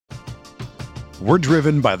We're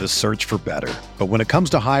driven by the search for better. But when it comes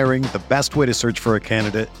to hiring, the best way to search for a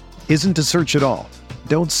candidate isn't to search at all.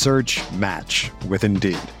 Don't search, match with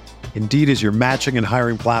Indeed. Indeed is your matching and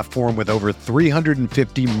hiring platform with over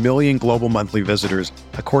 350 million global monthly visitors,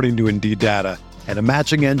 according to Indeed data, and a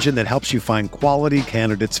matching engine that helps you find quality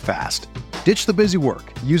candidates fast. Ditch the busy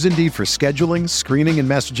work. Use Indeed for scheduling, screening, and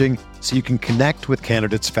messaging so you can connect with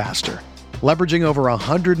candidates faster. Leveraging over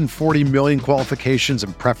 140 million qualifications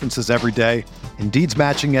and preferences every day, Indeed's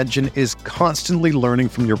matching engine is constantly learning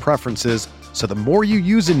from your preferences, so the more you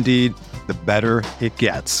use Indeed, the better it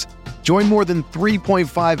gets. Join more than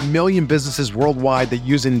 3.5 million businesses worldwide that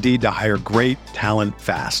use Indeed to hire great talent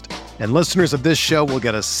fast. And listeners of this show will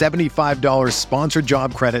get a $75 sponsored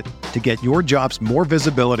job credit to get your jobs more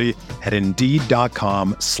visibility at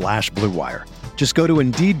Indeed.com/Blue Wire. Just go to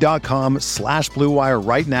Indeed.com/Blue Wire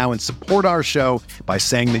right now and support our show by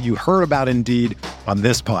saying that you heard about Indeed on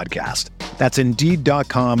this podcast. That's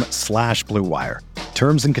Indeed.com/Blue Wire.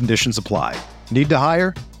 Terms and conditions apply. Need to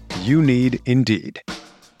hire? You need Indeed.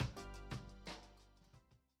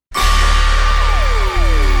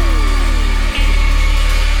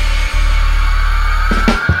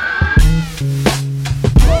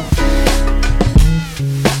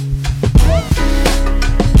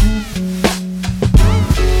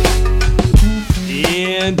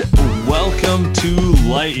 And welcome to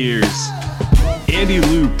Light Years. Andy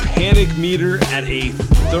Lou, panic meter at a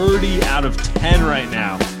 30 out of 10 right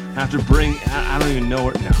now. Have to bring, I don't even know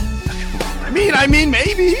it now. I mean,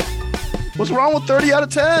 maybe. What's wrong with 30 out of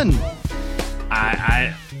 10?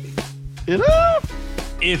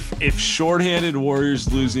 If shorthanded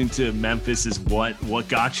Warriors losing to Memphis is what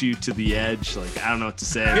got you to the edge, like I don't know what to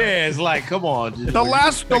say. Yeah, it's like, come on. The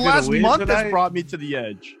last month tonight? has brought me to the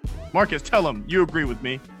edge. Marcus, tell him you agree with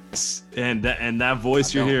me. And that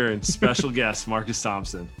voice you're hearing, special guest Marcus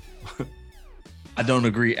Thompson. I don't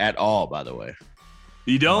agree at all, by the way.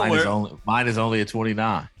 You don't? Mine is only a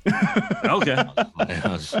 29. Okay.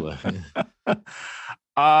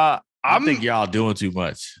 I think y'all doing too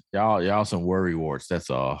much. Y'all some worry warts. That's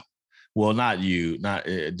all. Well, not you. Not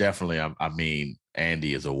definitely. I mean,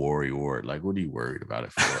 Andy is a worry wart. Like, what are you worried about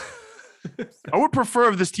it for? I would prefer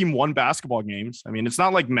if this team won basketball games. I mean, it's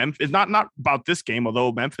not like Memphis. It's not about this game,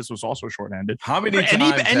 although Memphis was also shorthanded. How many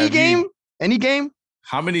times? Any game?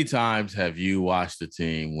 How many times have you watched the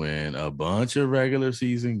team win a bunch of regular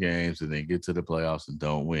season games and then get to the playoffs and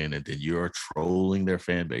don't win, and then you're trolling their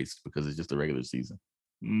fan base because it's just the regular season?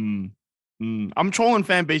 I'm trolling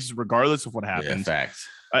fan bases regardless of what happens. Yeah, facts.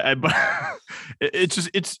 But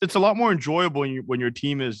it's a lot more enjoyable when your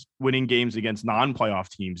team is winning games against non-playoff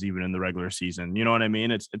teams, even in the regular season. You know what I mean?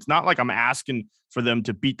 It's not like I'm asking for them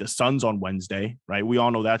to beat the Suns on Wednesday, right? We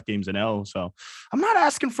all know that game's an L. So I'm not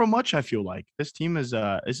asking for much. I feel like this team is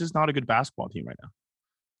just not a good basketball team right now.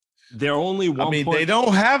 They're only one. They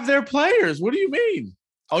don't have their players. What do you mean?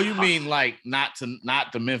 Oh, you mean like not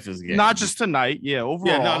the Memphis game? Not just tonight. Yeah,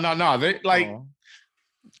 overall. Yeah, no.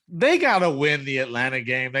 They gotta win the Atlanta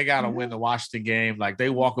game. They gotta win the Washington game. Like, they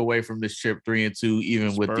walk away from this trip 3-2,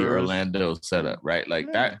 even with the Orlando setup, right?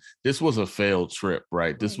 Like that. This was a failed trip,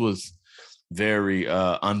 right? This was very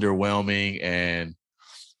underwhelming, and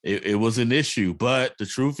it was an issue. But the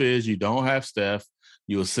truth is, you don't have Steph.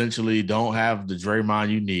 You essentially don't have the Draymond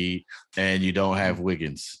you need, and you don't have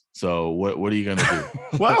Wiggins. So what are you gonna do?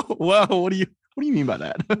 well, what do you mean by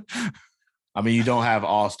that? I mean, you don't have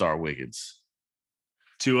all-star Wiggins.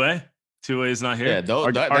 2A is not here. Yeah,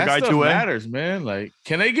 that guy stuff matters, man. Like,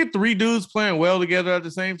 can they get three dudes playing well together at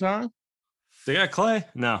the same time? They got Clay.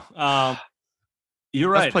 No,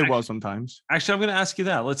 you're right. Let's play well sometimes. Actually, I'm going to ask you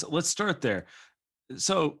that. Let's start there.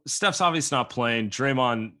 So Steph's obviously not playing.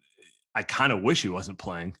 Draymond, I kind of wish he wasn't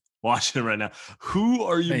playing. Watching it right now. Who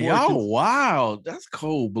are you? Y'all wild. That's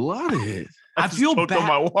cold-blooded. I feel bad. On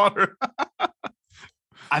my water.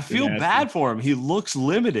 I feel bad for him. He looks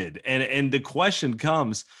limited. And the question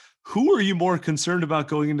comes, who are you more concerned about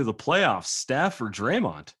going into the playoffs, Steph or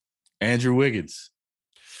Draymond? Andrew Wiggins.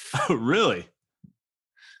 Really?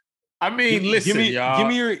 I mean, listen, y'all.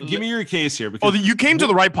 Give me your case here. Because you came to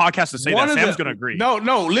the right podcast to say that. Sam's going to agree.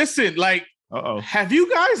 No, listen, like, have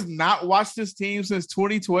you guys not watched this team since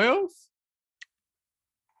 2012?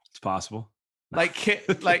 It's possible.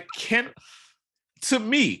 To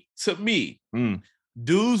me,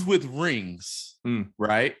 dudes with rings,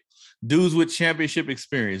 right? Dudes with championship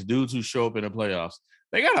experience, dudes who show up in the playoffs,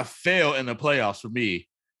 they gotta fail in the playoffs for me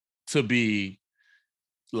to be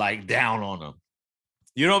like down on them.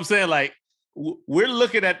 You know what I'm saying? Like, we're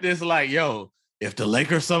looking at this like, yo, if the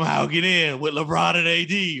Lakers somehow get in with LeBron and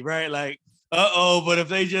AD, right? Like, but if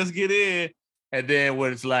they just get in, And then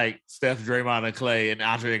when it's like Steph, Draymond, and Clay and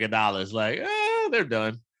Andre Iguodala, it's like, they're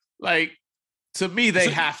done. Like, to me,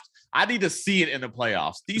 I need to see it in the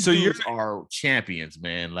playoffs. These dudes are champions,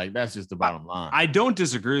 man. Like, that's just the bottom line. I don't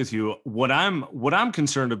disagree with you. What I'm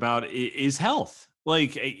concerned about is health.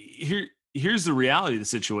 Like, here's the reality of the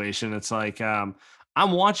situation. It's like I'm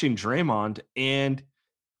watching Draymond, and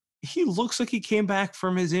he looks like he came back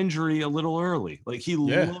from his injury a little early. Like, he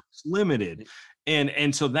looks limited.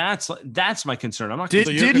 And so that's my concern. I'm not.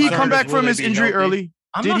 Did he come back from his injury early?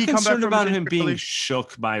 I'm not concerned about him being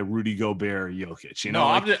shook by Rudy Gobert, Jokic. You know,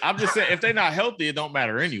 I'm just saying, if they're not healthy, it don't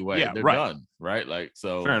matter anyway. Yeah, they're done, right? Like,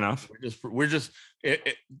 so fair enough. We're just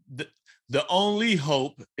the only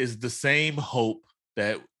hope is the same hope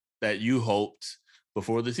that you hoped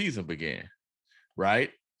before the season began,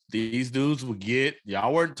 right? These dudes would get.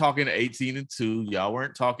 Y'all weren't talking 18-2. Y'all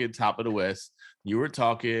weren't talking top of the West. You were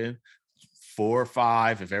talking 4 or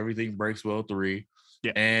 5 if everything breaks well, 3.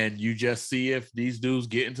 Yeah. And you just see if these dudes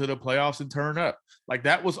get into the playoffs and turn up. Like,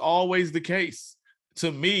 that was always the case.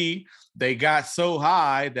 To me, they got so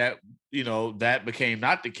high that, that became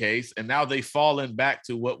not the case. And now they've fallen back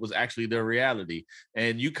to what was actually their reality.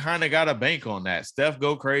 And you kind of got to bank on that. Steph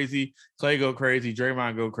go crazy, Clay go crazy,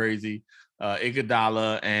 Draymond go crazy,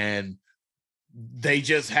 Iguodala, and they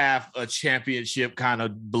just have a championship kind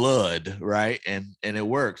of blood, right? And it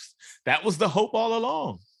works. That was the hope all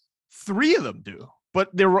along. 3 of them do. But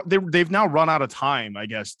they've now run out of time, I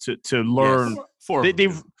guess, to learn. Yes. 4 of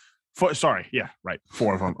them. 4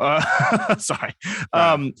 of them. Sorry.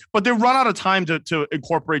 But they run out of time to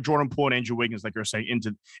incorporate Jordan Poole and Andrew Wiggins, like you're saying,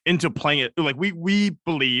 into playing it. Like, we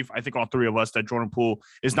believe, I think all 3 of us, that Jordan Poole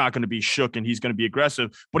is not going to be shook and he's going to be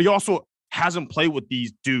aggressive. But he also hasn't played with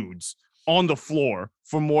these dudes on the floor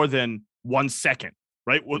for more than 1 second,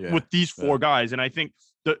 right? With these 4 guys. And I think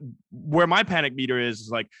where my panic meter is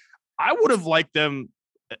like, I would have liked them,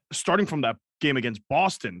 starting from that game against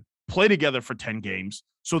Boston, play together for 10 games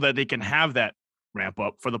so that they can have that ramp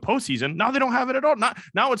up for the postseason. Now they don't have it at all.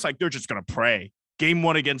 Now it's like they're just going to pray. Game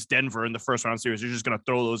 1 against Denver in the first round series, they're just going to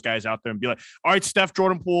throw those guys out there and be like, all right, Steph,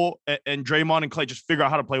 Jordan Poole, and Draymond and Clay, just figure out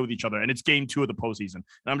how to play with each other. And it's game 2 of the postseason. And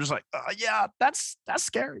I'm just like, yeah, that's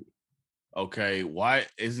scary. Okay, why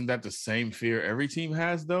isn't that the same fear every team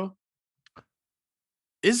has, though?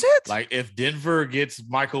 Is it? Like, if Denver gets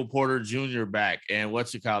Michael Porter Jr. back and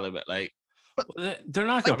what you call it, like, they're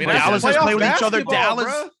not going to play. Dallas has played with each other. Dallas,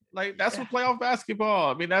 bro. Like, that's what playoff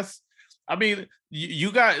basketball.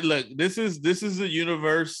 You got, look, this is a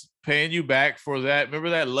universe paying you back for that.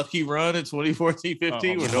 Remember that lucky run in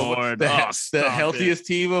 2014-15 where the healthiest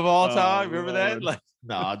team of all time? Remember that? Like,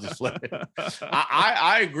 no, I'll just let it.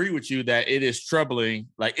 I agree with you that it is troubling.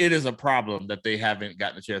 Like, it is a problem that they haven't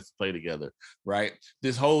gotten a chance to play together, right?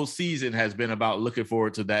 This whole season has been about looking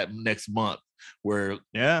forward to that next month where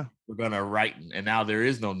we're going to righten. And now there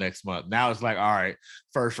is no next month. Now it's like, all right,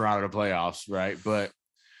 first round of the playoffs, right? But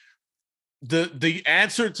the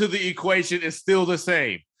answer to the equation is still the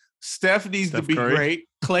same. Steph needs to be great.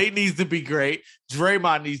 Clay needs to be great.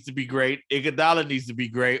 Draymond needs to be great. Iguodala needs to be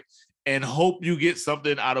great. And hope you get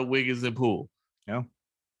something out of Wiggins and Poole. Yeah.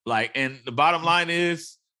 Like, and the bottom line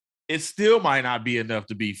is, it still might not be enough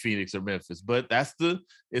to beat Phoenix or Memphis, but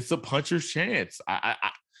it's a puncher's chance.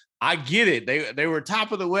 I get it. They were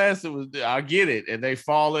top of the West. I get it. And they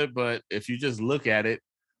fallen, but if you just look at it,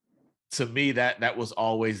 to me, that was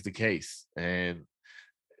always the case. And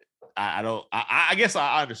I guess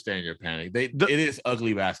I understand your panic. It is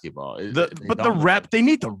ugly basketball. They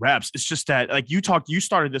need the reps. It's just that, like, you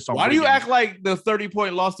started this on. Why do you act like the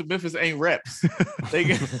 30-point loss to Memphis ain't reps? Did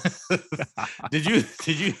you?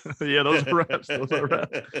 Yeah, those are reps. Those are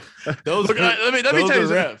reps. Let me tell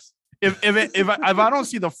you reps. If I don't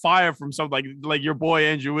see the fire from something like your boy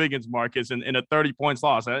Andrew Wiggins, Marcus, in a 30 points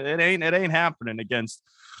loss, it ain't happening against,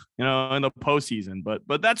 in the postseason.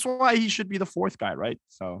 But that's why he should be the 4th guy, right?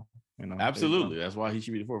 So, absolutely, that's why he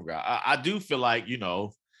should be the 4th guy. I do feel like,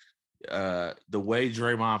 the way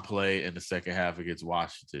Draymond played in the second half against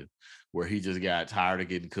Washington, where he just got tired of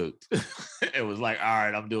getting cooked, it was like, all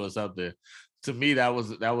right, I'm doing something. To me, that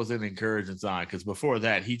was an encouraging sign, because before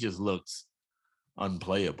that, he just looked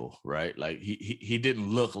unplayable, right? Like, he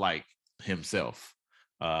didn't look like himself.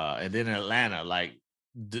 And then in Atlanta, like,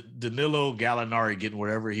 Danilo Gallinari getting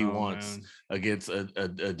whatever he wants against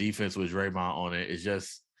a defense with Draymond on it is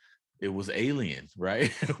just, it was alien,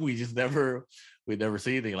 right? we never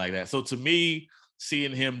see anything like that. So to me,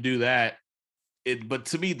 seeing him do that, but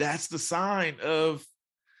to me, that's the sign of,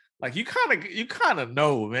 like, you kind of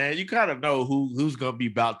know, man. You kind of know who's gonna be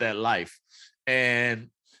about that life. And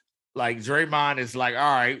like, Draymond is like,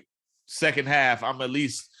 all right, second half, I'm at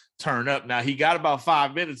least turn up. Now he got about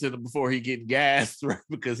 5 minutes in him before he getting gassed, right?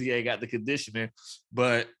 Because he ain't got the conditioning.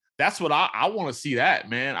 But that's what I want to see. That,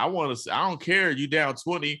 man. I don't care. You down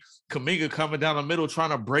 20, Kuminga coming down the middle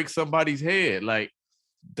trying to break somebody's head. Like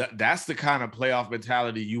that's the kind of playoff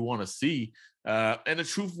mentality you want to see. And the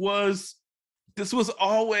truth was, this was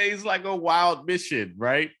always like a wild mission,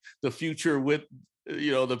 right? The future with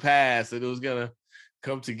the past, and it was gonna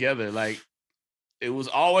come together. Like it was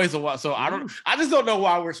always a while. So I just don't know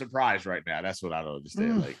why we're surprised right now. That's what I don't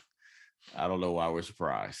understand. Like I don't know why we're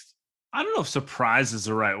surprised. I don't know if surprise is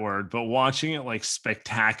the right word, but watching it like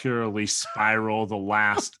spectacularly spiral the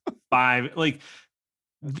last 5, like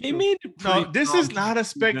they made it. No, this is not a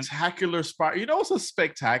spectacular spiral. You know, it's a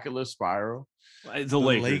spectacular spiral. The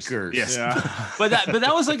Lakers. Yes. Yeah. but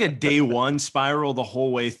that was like a day one spiral the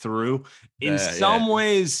whole way through. In some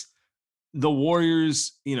ways, the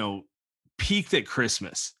Warriors, peaked at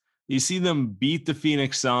Christmas. You see them beat the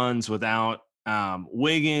Phoenix Suns without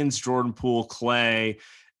Wiggins, Jordan Poole, Clay.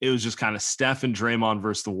 It was just kind of Steph and Draymond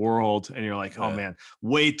versus the world. And you're like, oh man,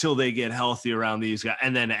 wait till they get healthy around these guys.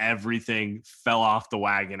 And then everything fell off the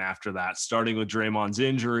wagon after that, starting with Draymond's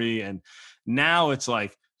injury. And now it's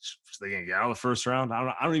like, they gonna get out of the first round?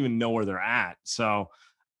 I don't even know where they're at. So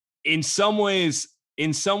in some ways,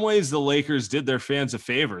 the Lakers did their fans a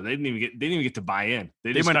favor. They didn't even get to buy in.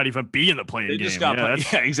 They might not even be in the playing game. Just got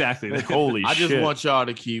exactly. Holy shit. I just want y'all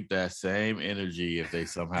to keep that same energy if they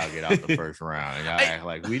somehow get out the first round. And y'all act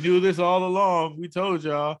like we knew this all along. We told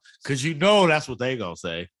y'all. Because that's what they gonna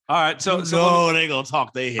say. All right. So they gonna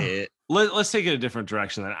talk their head. Let's take it a different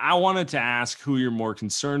direction then. I wanted to ask who you're more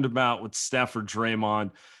concerned about with Steph or Draymond.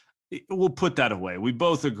 We'll put that away. We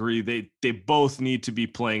both agree they both need to be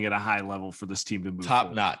playing at a high level for this team to move top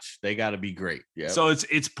forward. Notch. They got to be great. Yeah. So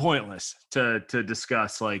it's pointless to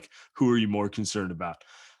discuss like who are you more concerned about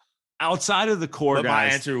outside of the core guys. My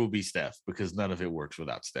answer will be Steph because none of it works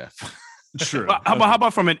without Steph. True. How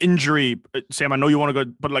about from an injury, Sam? I know you want to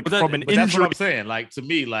go, but from an injury, that's what I'm saying. Like to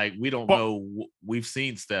me, like we don't know. We've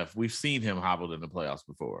seen Steph. We've seen him hobbled in the playoffs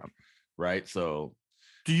before, right? So.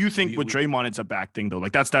 Do you think with Draymond it's a back thing though?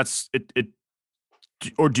 Like that's it,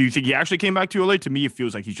 or do you think he actually came back too late? To me, it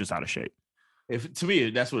feels like he's just out of shape. To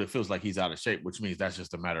me, that's what it feels like. He's out of shape, which means that's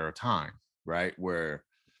just a matter of time, right? Where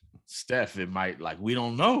Steph, it might we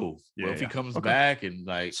don't know. If he comes back and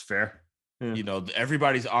it's fair. Yeah.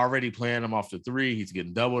 Everybody's already playing him off the three. He's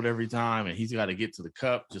getting doubled every time, and he's got to get to the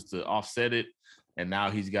cup just to offset it. And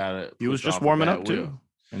now he's got to. He was just warming up too.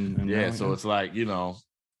 And so it's like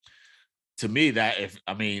to me,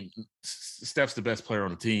 Steph's the best player on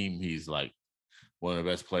the team. He's like one of the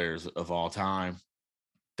best players of all time.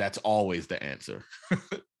 That's always the answer.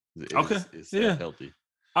 It's healthy.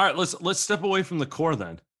 All right, let's step away from the core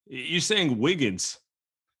then. You're saying Wiggins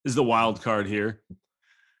is the wild card here.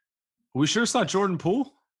 We sure it's not Jordan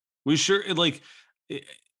Poole. We sure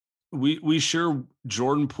we sure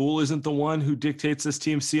Jordan Poole isn't the one who dictates this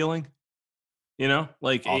team's ceiling.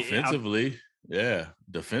 Offensively. Yeah,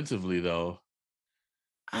 defensively though.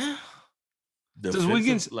 Does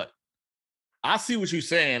Wiggins I see what you're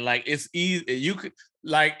saying. Like it's easy. You could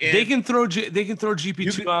they can throw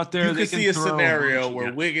GP2 out there. You can see a scenario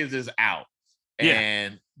where Wiggins is out,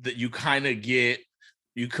 and that you kind of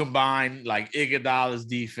you combine like Iguodala's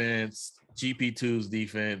defense, GP2's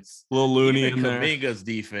defense, Lil Looney in there, Kuminga's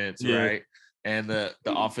defense, right, and the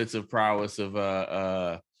offensive prowess of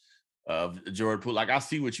Jordan Poole. Like I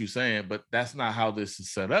see what you're saying, but that's not how this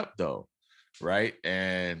is set up, though, right?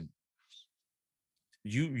 And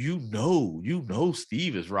you know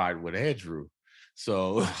Steve is riding with Andrew,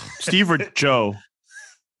 so Steve or Joe.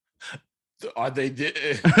 Are they?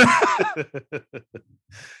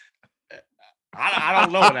 I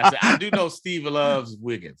don't know what I said. I do know Steve loves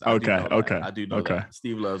Wiggins. I do know that.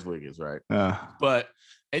 Steve loves Wiggins, right? But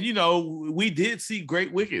we did see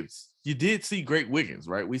great Wiggins. You did see great Wiggins,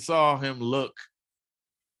 right? We saw him look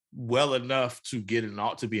well enough to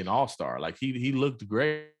to be an all-star. Like he looked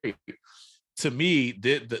great. To me,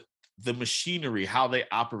 the machinery, how they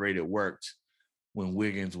operated, worked when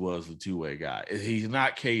Wiggins was the two-way guy. He's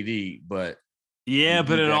not KD, but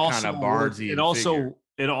but it also worked.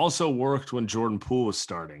 It also worked when Jordan Poole was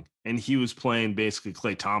starting, and he was playing basically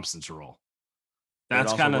Klay Thompson's role.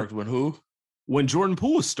 That's kind of worked when who? When Jordan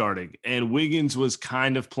Poole was starting, and Wiggins was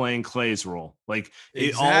kind of playing Klay's role. Like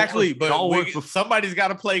exactly, somebody's got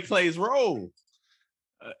to play Klay's role.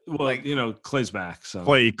 Klay's back, so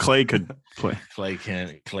Klay could play.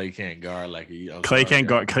 Klay can't guard like Klay can't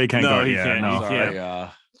guard. Klay can't guard.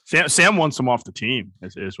 Yeah, no. Sam wants him off the team.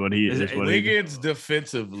 Is what he is. Wiggins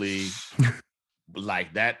defensively,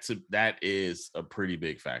 like that is a pretty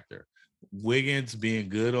big factor. Wiggins being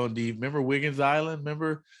good on D. Remember Wiggins Island?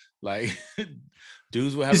 Remember, like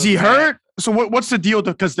dudes will have. Is he hurt? So what's the deal?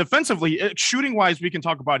 Because defensively, shooting wise, we can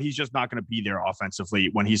talk about he's just not going to be there offensively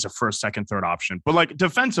when he's a first, second, third option. But like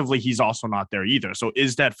defensively, he's also not there either. So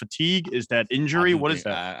is that fatigue? Is that injury? What is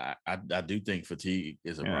that? I do think fatigue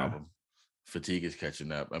is a problem. Fatigue is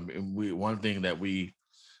catching up. I mean, one thing that we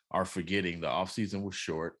are forgetting: the offseason was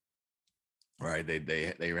short. Right?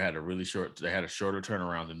 They had a really short. They had a shorter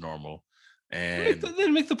turnaround than normal. And they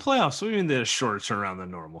didn't make the playoffs. What do you mean they had a shorter turnaround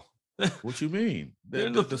than normal? What you mean?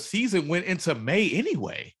 The season went into May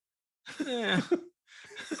anyway. Yeah.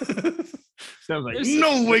 Sounds like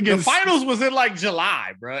no Wiggins. The finals was in like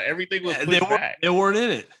July, bro. Everything was pushed back. They weren't in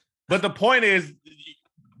it. But the point is,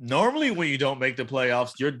 normally when you don't make the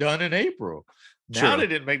playoffs, you're done in April. Now they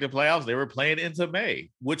didn't make the playoffs. They were playing into May,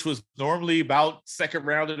 which was normally about second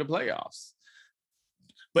round of the playoffs.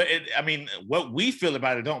 But what we feel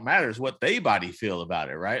about it don't matter. It's what they body feel about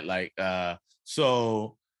it, right? Like,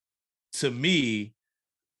 so to me,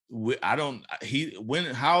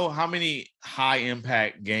 how many high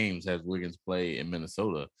impact games has Wiggins played in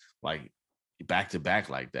Minnesota, like back to back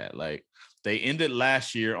like that? Like they ended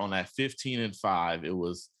last year on that 15-5.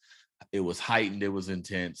 It was heightened, it was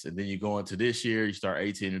intense, and then you go into this year, you start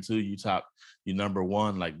 18-2, you number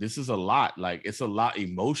one. Like this is a lot. Like it's a lot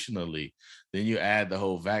emotionally. Then you add the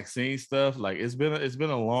whole vaccine stuff. Like it's been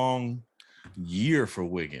a long year for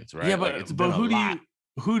Wiggins, right? Yeah, but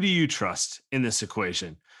who do you trust in this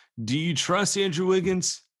equation? Do you trust Andrew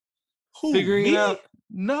Wiggins figuring it out?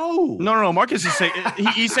 No. Marcus is saying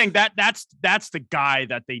he's saying that's the guy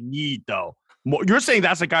that they need, though. You're saying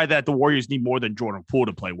that's the guy that the Warriors need more than Jordan Poole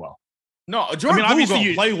to play well. No, Jordan Poole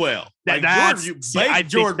don't play well. That's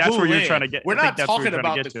where you're trying to get. We're not talking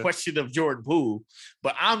about the question of Jordan Poole,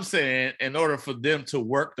 but I'm saying in order for them to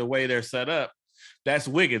work the way they're set up, that's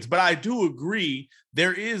Wiggins. But I do agree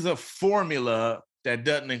there is a formula that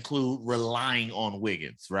doesn't include relying on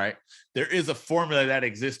Wiggins, right? There is a formula that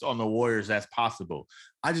exists on the Warriors that's possible.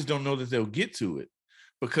 I just don't know that they'll get to it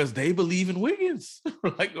because they believe in Wiggins.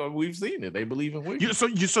 Like we've seen it. They believe in Wiggins.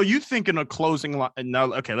 So you think in a closing line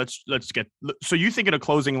now, okay, let's get, so you think in a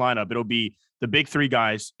closing lineup, it'll be the big three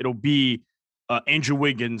guys. It'll be Andrew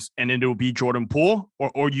Wiggins and then it'll be Jordan Poole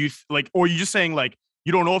or you just saying like,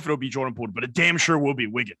 you don't know if it'll be Jordan Poole, but it damn sure will be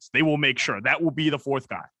Wiggins. They will make sure that will be the fourth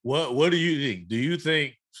guy. What do you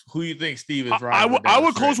think? Who you think Steve is right? I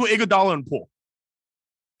would close with Iguodala and Poole.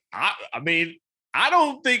 I mean, I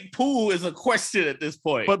don't think Poole is a question at this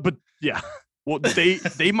point. But yeah. Well,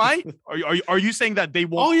 they might. Are you saying that they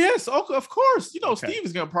won't? Oh yes, of course. Okay. Steve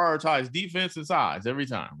is going to prioritize defense and size every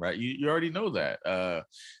time, right? You already know that.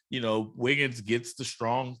 Wiggins gets the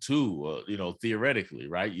strong two. Theoretically,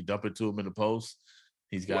 right? You dump it to him in the post.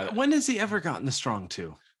 He's got. When has he ever gotten the strong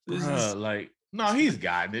two? He's gotten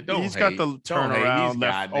it. He's got the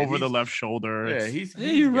turnaround over the left shoulder. Yeah,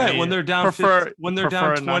 you're right. When they're down, when they're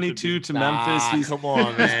down 22 to Memphis, come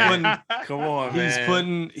on, man.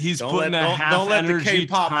 He's putting a half don't let energy. The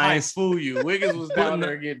K-pop hype fool you. Wiggins was down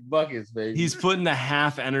there getting buckets, baby. He's putting the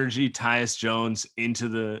half energy Tyus Jones into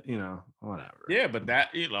the, whatever. Yeah, but that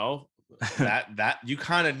that you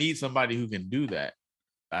kind of need somebody who can do that.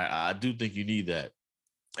 I do think you need that.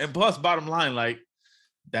 And plus, bottom line, like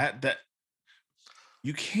that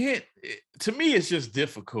you can't. To me, it's just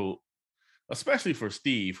difficult, especially for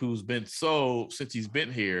Steve, who's been since he's been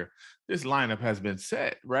here. This lineup has been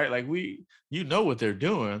set, right? Like what they're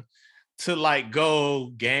doing to like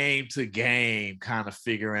go game to game, kind of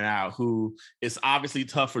figuring out who. It's obviously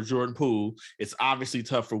tough for Jordan Poole. It's obviously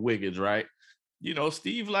tough for Wiggins, right?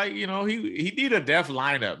 Steve, like he need a depth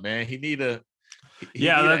lineup, man. He need a.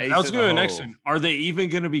 That was going to be the next thing. Are they even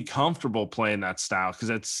going to be comfortable playing that style?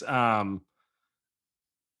 Because it's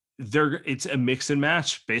it's a mix and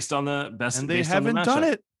match based on the best. And they haven't done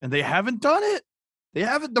it. They haven't.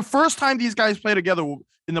 The first time these guys play together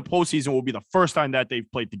in the postseason will be the first time that they've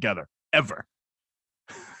played together ever.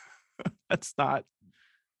 It's not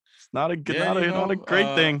a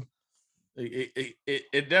great thing.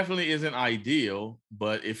 It definitely isn't ideal,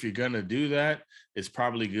 but if you're gonna do that, it's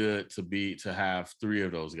probably good to have 3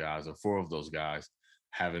 of those guys or 4 of those guys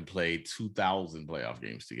having played 2,000 playoff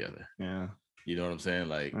games together. Yeah, you know what I'm saying?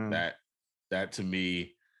 Like that to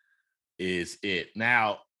me is it.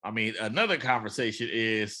 Now, I mean, another conversation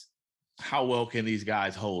is how well can these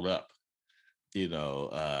guys hold up? If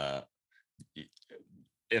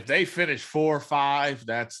they finish 4 or 5,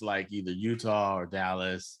 that's like either Utah or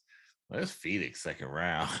Dallas. That's Phoenix second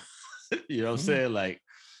round. You know what I'm saying? Like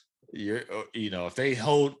if they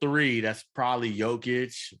hold 3, that's probably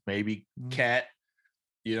Jokic, maybe Cat.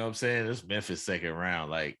 You know what I'm saying? It's Memphis second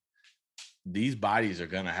round. Like these bodies are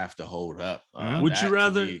gonna have to hold up. Would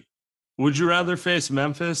you rather face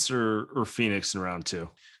Memphis or Phoenix in round 2?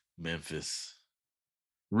 Memphis.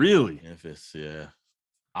 Really? Memphis, yeah.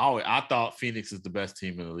 I thought Phoenix is the best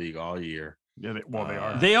team in the league all year. Yeah,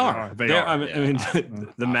 they are. They are. I mean,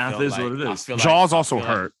 the math is like, what it is. Jaw's also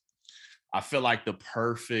hurt. I feel like the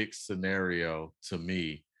perfect scenario to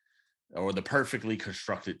me, or the perfectly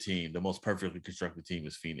constructed team, the most perfectly constructed team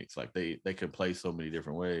is Phoenix. Like they could play so many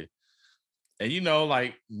different ways. And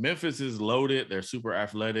like Memphis is loaded. They're super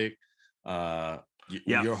athletic.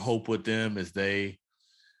 Your hope with them is they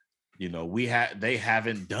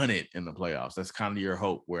haven't done it in the playoffs. That's kind of your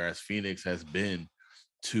hope. Whereas Phoenix has been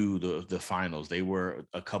to the finals. They were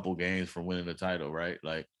a couple games from winning the title, right?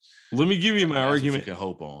 Like, let me give you my argument. You can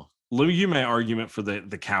hope on. Let me give you my argument for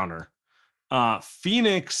the counter.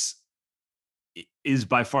 Phoenix is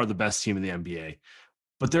by far the best team in the NBA,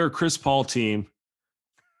 but they're a Chris Paul team.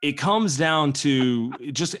 It comes down to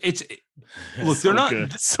look, they're not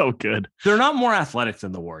good. So good. They're not more athletic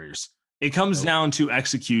than the Warriors. It comes down to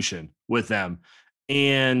execution with them.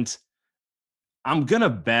 And I'm going to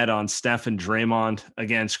bet on Steph and Draymond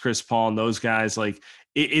against Chris Paul and those guys. Like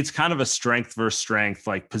it's kind of a strength versus strength,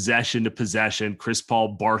 like possession to possession, Chris Paul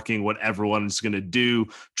barking what everyone's going to do,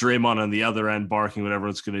 Draymond on the other end barking what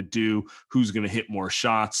everyone's going to do, who's going to hit more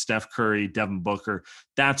shots, Steph Curry, Devin Booker,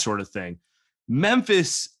 that sort of thing.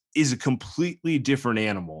 Memphis is a completely different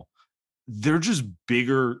animal. They're just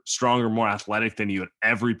bigger, stronger, more athletic than you at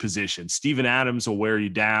every position. Steven Adams will wear you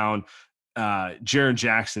down. Jaren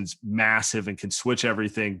Jackson's massive and can switch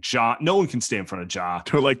everything. Ja, no one can stay in front of Ja.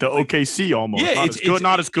 To like the OKC almost. Yeah,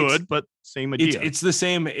 not as good, but same idea. It's the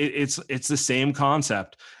same. It's the same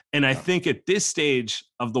concept. And I think at this stage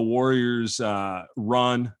of the Warriors'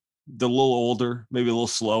 run, they're a little older, maybe a little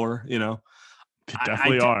slower. They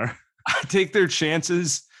definitely are. I take their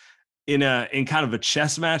chances in kind of a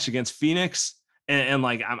chess match against Phoenix. And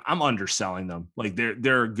like I'm underselling them. Like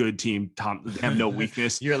they're a good team. They have no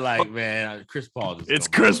weakness. You're like, man, Chris Paul. It's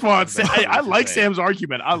Chris Paul. I like Sam's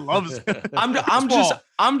argument. I love it.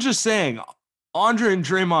 I'm just saying, Andre and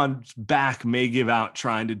Draymond's back may give out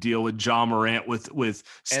trying to deal with Ja Morant with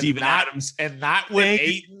Steven Adams and not with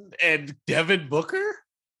Ayton and Devin Booker.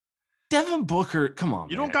 Devin Booker, come on.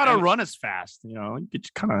 You don't gotta run as fast. You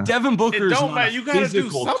get kind of Devin Booker. You gotta do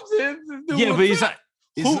something. Yeah, but he's not.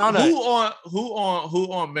 Who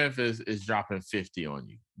on Memphis is dropping 50 on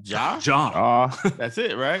you? Ja. That's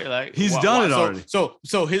it, right? Like he's done it already.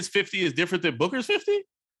 So his 50 is different than Booker's 50?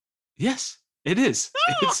 Yes, it is.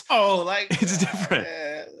 It's different.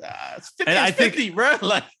 It's 50, I think, 50, bro.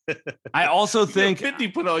 Like I also think 50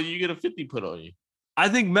 put on you, you get a 50 put on you. I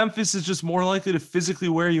think Memphis is just more likely to physically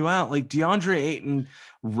wear you out. Like DeAndre Ayton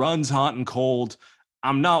runs hot and cold.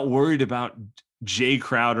 I'm not worried about Jay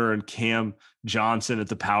Crowder and Cam Johnson at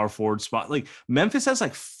the power forward spot. Like Memphis has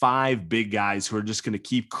like 5 big guys who are just going to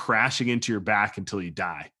keep crashing into your back until you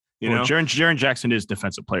die. Jaren Jackson is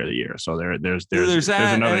defensive player of the year. So there's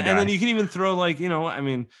that. Another guy. And then you can even throw like, I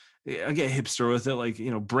mean, I get hipster with it. Like,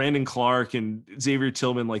 Brandon Clark and Xavier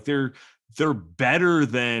Tillman, like they're better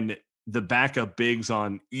than the backup bigs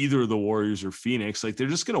on either the Warriors or Phoenix. Like they're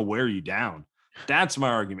just going to wear you down. That's my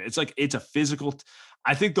argument. It's like, it's a physical.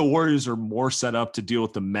 I think the Warriors are more set up to deal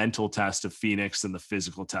with the mental test of Phoenix than the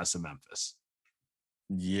physical test of Memphis.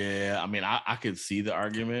 Yeah. I mean, I could see the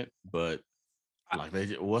argument, but like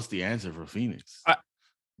what's the answer for Phoenix?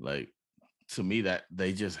 Like to me that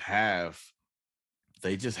they just have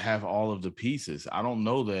all of the pieces. I don't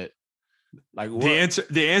know that. Like what?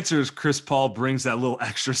 The answer is Chris Paul brings that little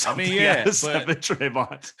extra something. I mean, yeah, but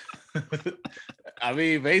Draymond. I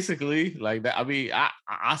mean, basically, like that. I mean,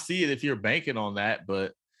 I see it if you're banking on that,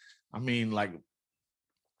 but I mean, like,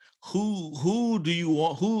 who do you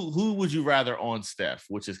want? Who would you rather on Steph?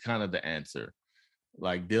 Which is kind of the answer,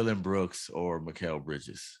 like Dylan Brooks or Mikal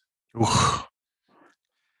Bridges. Yeah,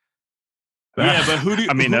 but who do you?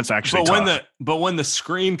 I mean, that's actually. But when the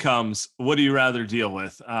screen comes, what do you rather deal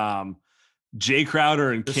with? Jay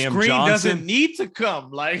Crowder and Cam Johnson. The screen doesn't need to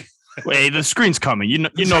come. Like, wait, the screen's coming.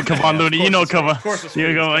 Kevon Looney.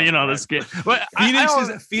 Kevon. The screen. But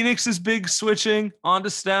Phoenix is big switching onto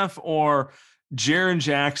Steph or Jaren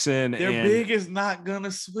Jackson. Their big is not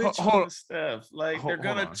gonna switch on Steph. Like they're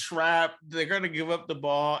gonna trap. They're gonna give up the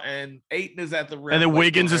ball, and Ayton is at the rim. And then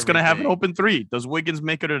Wiggins is gonna have an open 3. Does Wiggins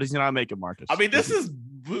make it or does he not make it, Marcus? I mean,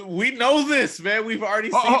 we know this, man. We've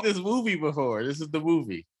already seen this movie before. This is the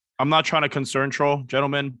movie. I'm not trying to concern troll,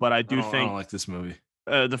 gentlemen, but I think I don't like this movie.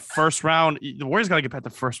 The first round, the Warriors got to get past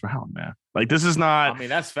the first round, man. Like this is not. I mean,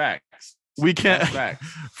 that's facts. We can't.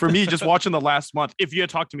 For me, just watching the last month. If you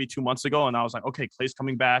had talked to me 2 months ago, and I was like, okay, Clay's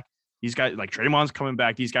coming back, These guys, like Draymond's coming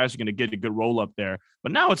back. These guys are going to get a good roll up there.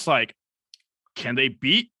 But now it's like, can they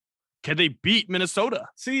beat Minnesota?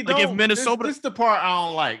 See, like if Minnesota, this is the part I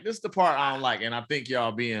don't like. This is the part I don't like, and I think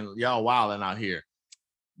y'all wilding out here.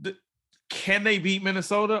 Can they beat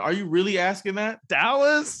Minnesota? Are you really asking that?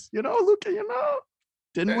 Dallas, Luka,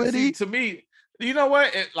 Dinwiddie. To me, you know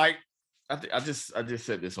what? I just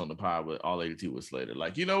said this on the pod with All 82 with Slater.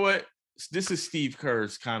 Like, you know what? This is Steve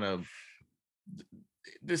Kerr's kind of.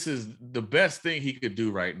 This is the best thing he could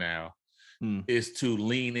do right now is to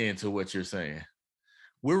lean into what you're saying.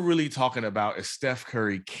 We're really talking about if Steph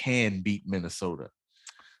Curry can beat Minnesota.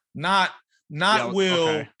 Can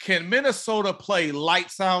Minnesota play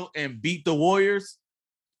lights out and beat the Warriors?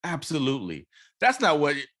 Absolutely. That's not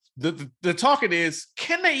what the talking is.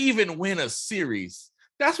 Can they even win a series?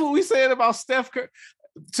 That's what we said about Steph Curry.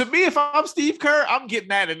 To me, if I'm Steve Kerr, I'm getting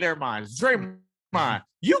that in their minds. Draymond,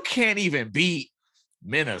 you can't even beat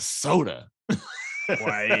Minnesota.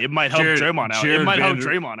 It might help Draymond out. It might help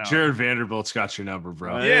Draymond out. Jared Vanderbilt's got your number,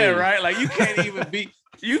 bro. Yeah, right. Like you can't even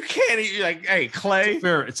like, hey, Clay.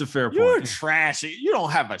 It's a fair point. You're trashy. You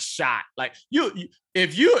don't have a shot. Like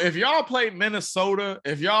if y'all play Minnesota,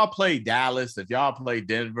 if y'all play Dallas, if y'all play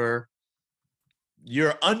Denver,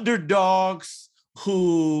 you're underdogs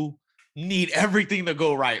who need everything to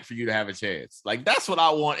go right for you to have a chance. Like that's what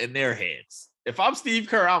I want in their heads. If I'm Steve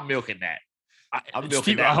Kerr, I'm milking that. I'm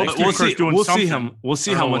milking that. We'll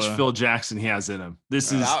see how much Phil Jackson he has in him.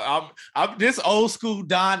 This is I'm this old school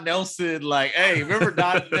Don Nelson. Like, hey, remember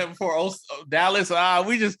Don before Dallas?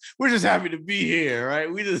 We're just happy to be here, right?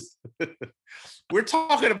 We're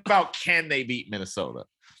talking about can they beat Minnesota?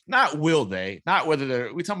 Not will they? Not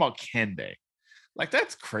whether we're talking about can they? Like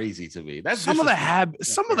that's crazy to me. That's some of the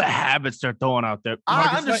habits they're throwing out there.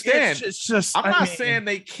 I understand. It's just I'm not saying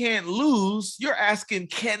they can't lose. You're asking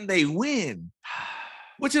can they win,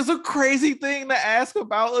 which is a crazy thing to ask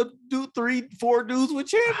about 3-4 dudes with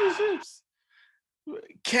championships.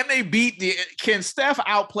 Can they can Steph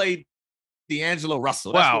outplay D'Angelo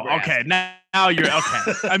Russell? Wow. Okay. Now you're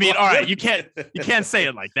okay. I mean, all right. You can't say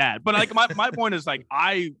it like that. But like my point is like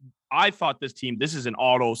I thought this is an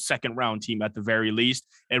auto second round team at the very least.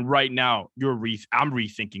 And right now I'm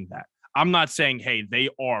rethinking that. I'm not saying, hey, they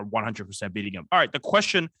are 100% beating them. All right. The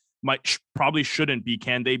question probably shouldn't be,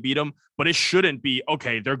 can they beat them? But it shouldn't be,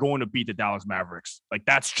 okay, they're going to beat the Dallas Mavericks. Like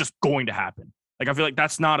that's just going to happen. Like, I feel like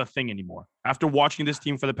that's not a thing anymore. After watching this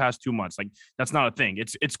team for the past 2 months, like that's not a thing.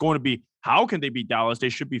 It's going to be, how can they beat Dallas? They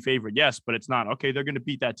should be favored. Yes, but it's not, okay, they're going to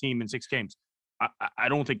beat that team in 6 games. I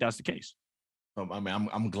don't think that's the case. I mean,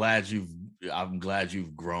 I'm glad you've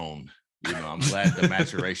grown. I'm glad the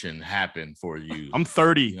maturation happened for you. I'm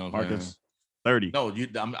 30, Marcus. 30. No,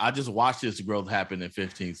 I just watched this growth happen in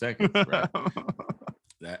 15 seconds.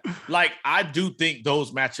 Right? I do think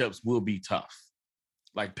those matchups will be tough.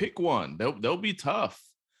 Like pick one, they'll be tough.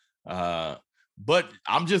 But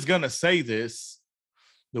I'm just gonna say this: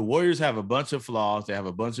 the Warriors have a bunch of flaws. They have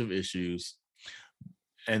a bunch of issues,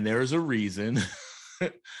 and there's a reason.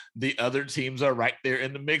 The other teams are right there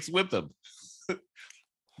in the mix with them.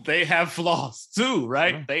 They have flaws too,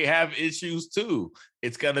 right? Yeah. They have issues too.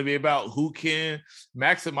 It's going to be about who can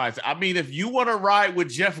maximize it. I mean, if you want to ride with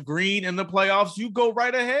Jeff Green in the playoffs, you go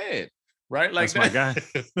right ahead, right? Like that's my guy.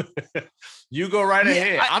 You go right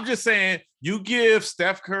ahead. I'm just saying, you give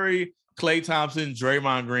Steph Curry, Klay Thompson,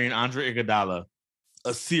 Draymond Green, Andre Iguodala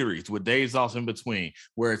a series with days off in between,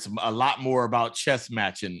 where it's a lot more about chess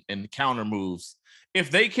matching and counter moves. If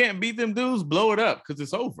they can't beat them dudes, blow it up because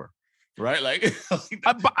it's over, right? Like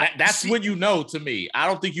that's when you know. To me, I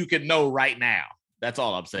don't think you can know right now. That's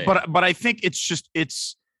all I'm saying. But I think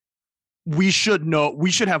we should know. We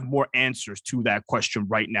should have more answers to that question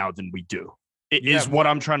right now than we do. Is what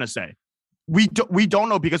I'm trying to say. We don't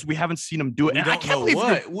know because we haven't seen them do it. And I can't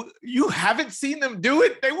believe you haven't seen them do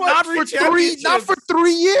it. They won not for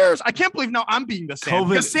 3 years. I can't believe now I'm being the Sam.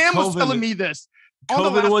 Because Sam was telling me this.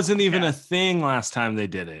 COVID wasn't even a thing last time they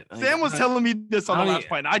did it. Sam was telling me this on the last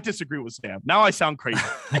point, and I disagree with Sam. Now I sound crazy.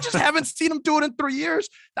 I just haven't seen him do it in 3 years.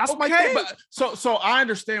 That's my thing. But so I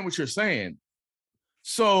understand what you're saying.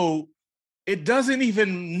 So it doesn't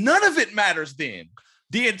even, none of it matters then.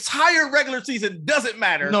 The entire regular season doesn't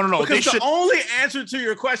matter. No. Because the only answer to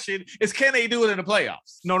your question is, can they do it in the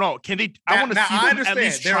playoffs? No. Can they? I want to see them at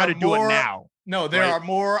least try to do it now. No, there are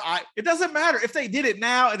more. It doesn't matter if they did it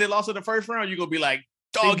now and they lost in the first round. You're gonna be like,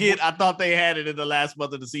 dog it. I thought they had it in the last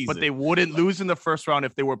month of the season. But they wouldn't lose in the first round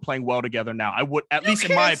if they were playing well together now. I would, at least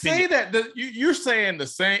in my opinion. Say that. You're saying the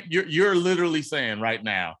same. You're literally saying right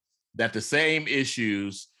now that the same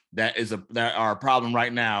issues that are a problem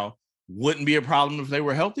right now wouldn't be a problem if they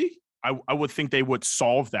were healthy. I would think they would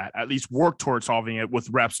solve that, at least work towards solving it with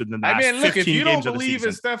reps in the last 15 games of the season. Look, if you don't believe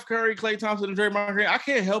in Steph Curry, Klay Thompson, and Draymond Green, I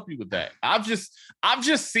can't help you with that. I've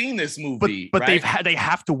just seen this movie, but right? they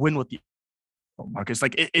have to win with the Marcus.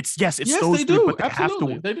 Like it's yes, those they do. But they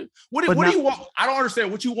Absolutely, have to. they do. What do you want? I don't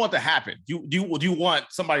understand what you want to happen. Do you want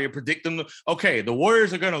somebody to predict them? Okay, the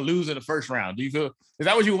Warriors are going to lose in the first round. Do you feel? Is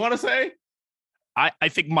that what you want to say? I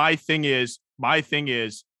think my thing is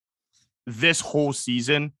this whole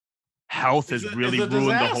season. Health has really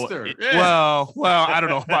ruined the whole. Well, I don't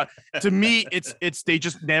know, but to me, it's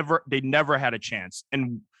they never had a chance,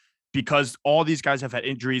 and because all these guys have had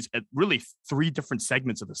injuries at really 3 different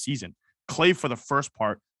segments of the season. Klay for the first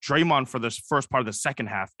part, Draymond for the first part of the second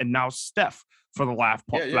half, and now Steph for the last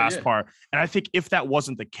part. And I think if that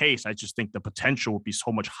wasn't the case, I just think the potential would be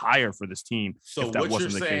so much higher for this team. So what you're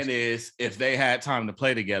saying is, if they had time to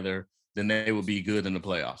play together, then they would be good in the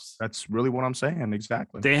playoffs. That's really what I'm saying.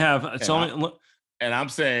 Exactly. They have. And I'm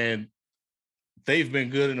saying they've been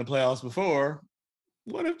good in the playoffs before.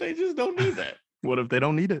 What if they just don't need that? What if they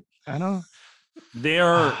don't need it? I know. They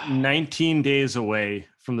are 19 days away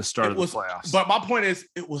from the start of the playoffs. But my point is,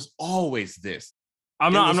 it was always this.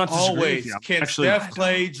 I'm not always. Can Steph,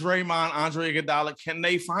 Klay, Draymond, Andre Iguodala, can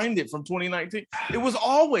they find it from 2019? It was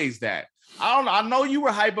always that. I don't know. I know you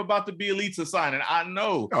were hype about the Bielitsa signing. I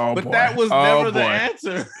know, that was never the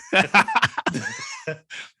answer.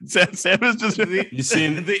 Sam is just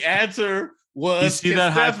the answer was. You see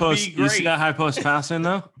that high post? You see that high post passing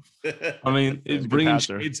though? I mean, it's bringing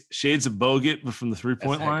shades of Bogut, but from the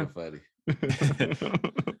 3-point line. Funny.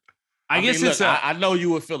 I guess look, I know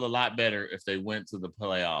you would feel a lot better if they went to the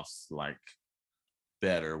playoffs like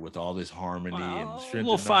better with all this harmony and strength.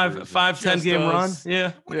 A little 5-10 game run.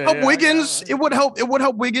 Yeah. Wiggins. It would help. It would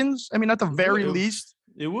help Wiggins. I mean, at the very least,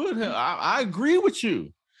 it would help. I agree with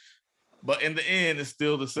you. But in the end, it's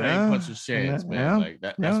still the same puncher's chance, man. Like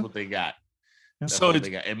that's what they got.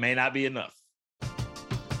 It may not be enough.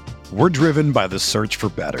 We're driven by the search for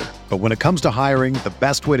better. But when it comes to hiring, the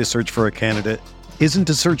best way to search for a candidate isn't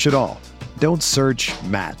to search at all. Don't search,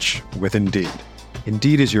 match with Indeed.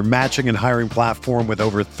 Indeed is your matching and hiring platform with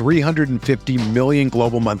over 350 million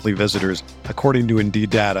global monthly visitors, according to Indeed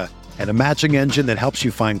data, and a matching engine that helps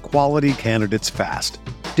you find quality candidates fast.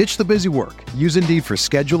 Ditch the busy work. Use Indeed for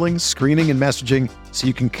scheduling, screening, and messaging so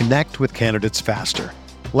you can connect with candidates faster.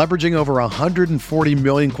 Leveraging over 140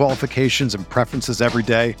 million qualifications and preferences every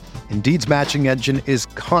day, Indeed's matching engine is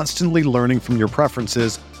constantly learning from your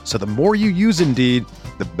preferences, so the more you use Indeed,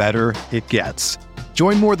 the better it gets.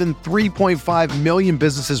 Join more than 3.5 million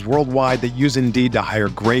businesses worldwide that use Indeed to hire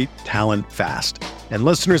great talent fast. And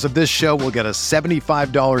listeners of this show will get a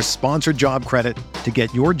 $75 sponsored job credit to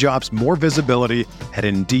get your jobs more visibility at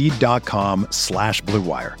Indeed.com/Blue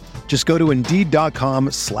Wire. Just go to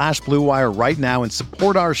Indeed.com/Blue Wire right now and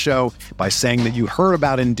support our show by saying that you heard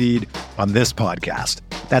about Indeed on this podcast.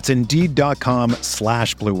 That's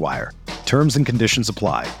Indeed.com/Blue Wire. Terms and conditions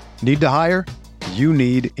apply. Need to hire? You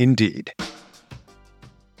need Indeed.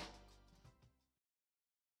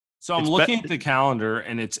 So I'm looking at the calendar,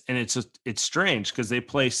 and it's strange because they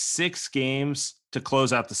play 6 games to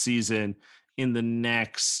close out the season in the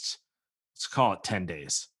next, let's call it 10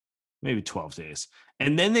 days, maybe 12 days.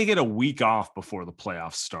 And then they get a week off before the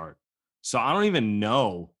playoffs start. So I don't even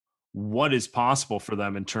know what is possible for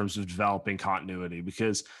them in terms of developing continuity,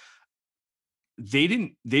 because they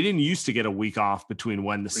didn't used to get a week off between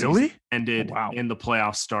when the season ended and the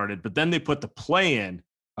playoffs started. But then they put the play-in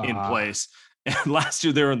in place. And last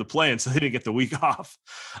year they were in the play-in, so they didn't get the week off.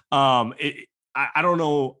 I don't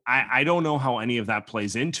know. I don't know how any of that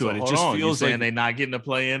plays into it. It just feels like they're not getting the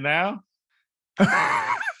play-in now.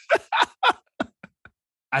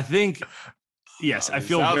 I think, yes, I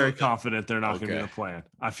feel very confident they're not going to be in the play-in.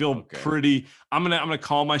 I feel pretty. I'm gonna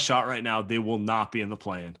call my shot right now. They will not be in the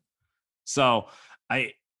play-in. So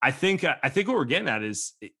I think what we're getting at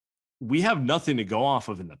is we have nothing to go off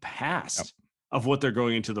of in the past of what they're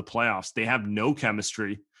going into the playoffs. They have no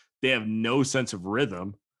chemistry. They have no sense of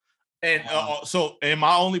rhythm. And and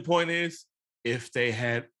my only point is, if they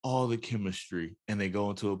had all the chemistry and they go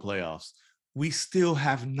into a playoffs, we still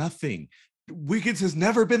have nothing. Wiggins has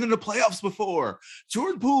never been in the playoffs before.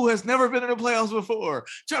 Jordan Poole has never been in the playoffs before.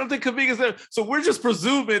 Jonathan Kuminga's there. So we're just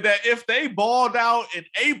presuming that if they balled out in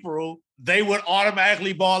April, they would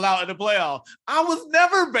automatically ball out in the playoff. I was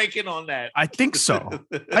never banking on that. I think so.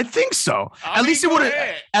 At least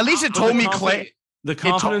it told me Klay. The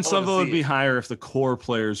confidence level would be higher if the core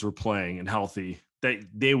players were playing and healthy. That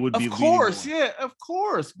they would be. Of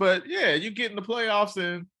course. But yeah, you get in the playoffs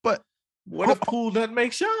and. But What if Poole doesn't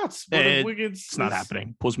make shots? What if Wiggins? It's not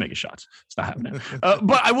happening. Poole's making shots. It's not happening.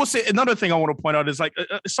 But I will say another thing I want to point out is like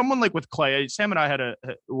someone like with Clay. Sam and I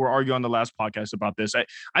were arguing on the last podcast about this.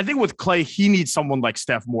 I think with Clay, he needs someone like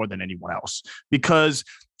Steph more than anyone else because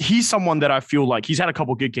he's someone that I feel like he's had a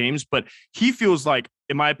couple good games, but he feels like,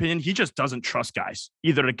 in my opinion, he just doesn't trust guys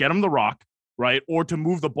either to get him the rock, right, or to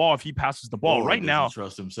move the ball if he passes the ball. Right now,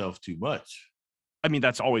 trust himself too much. I mean,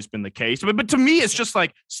 that's always been the case. But to me, it's just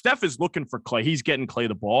like Steph is looking for Clay. He's getting Clay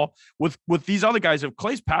the ball. With these other guys, if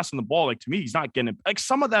Clay's passing the ball, like to me, he's not getting it. Like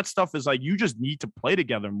some of that stuff is like you just need to play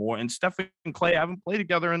together more. And Steph and Clay haven't played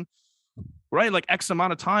together in like X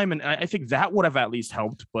amount of time. And I think that would have at least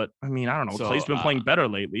helped. But I mean, I don't know. So, Clay's been playing better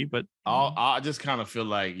lately. But I just kind of feel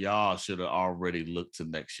like y'all should have already looked to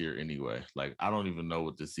next year anyway. Like I don't even know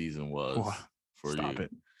what the season was for you.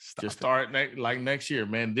 Just start next year,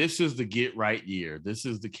 man. This is the get right year. This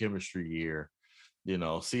is the chemistry year. You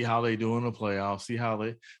know, see how they do in the playoffs.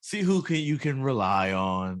 See who you can rely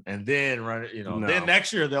on, and then then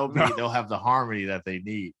next year they'll have the harmony that they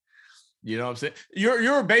need. You know what I'm saying?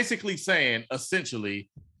 You're basically saying essentially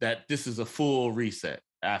that this is a full reset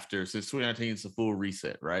since 2019. It's a full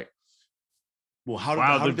reset, right? Well,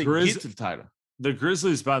 how did they get to the title? The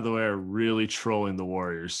Grizzlies, by the way, are really trolling the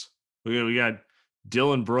Warriors. We got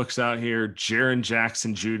Dylan Brooks out here, Jaren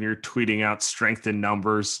Jackson Jr. tweeting out strength in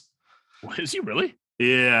numbers. What, is he really?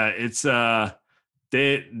 Yeah, it's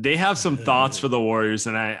they have some thoughts for the Warriors,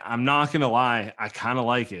 and I'm not gonna lie, I kind of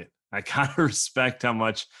like it. I kind of respect how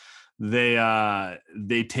much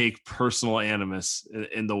they take personal animus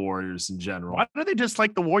in the Warriors in general. Why do they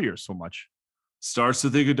dislike the Warriors so much? Starts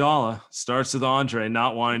with Iguodala, starts with Andre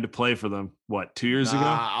not wanting to play for them. What, 2 years ago?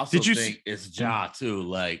 I also think it's Ja too.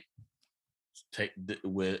 Like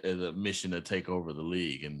with a mission to take over the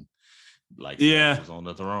league and was on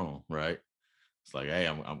the throne, right? It's like, hey,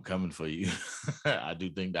 I'm coming for you. I do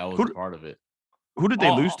think that was part of it. Who did they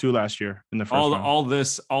lose to last year in the first round? All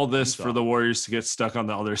this Utah. For the Warriors to get stuck on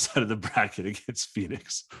the other side of the bracket against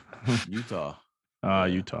Phoenix. Utah.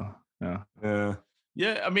 Utah. Yeah.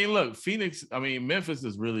 I mean, look, Memphis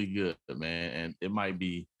is really good, man, and it might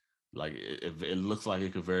be like it looks like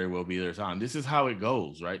it could very well be their time. This is how it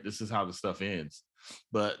goes, right? This is how the stuff ends.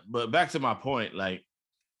 But back to my point, like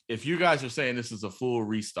if you guys are saying this is a full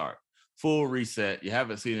restart, full reset, you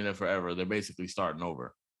haven't seen it in forever, they're basically starting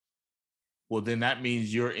over. Well, then that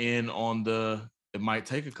means you're in on it might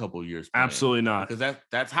take a couple years. Absolutely not. Because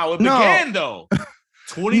that's how it began, though.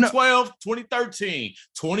 2012, 2013,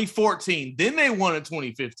 2014. Then they won in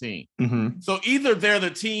 2015. Mm-hmm. So either they're the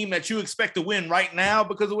team that you expect to win right now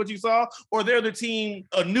because of what you saw, or they're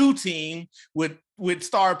a new team with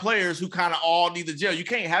star players who kind of all need to gel. You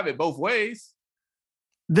can't have it both ways.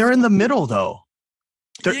 They're in the middle, though.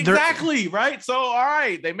 Exactly, right? So, all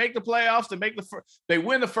right, they make the playoffs. They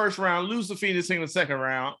win the first round, lose to Phoenix in the second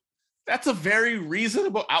round. That's a very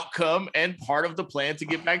reasonable outcome and part of the plan to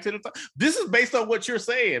get back to the top. This is based on what you're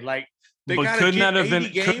saying. Like, couldn't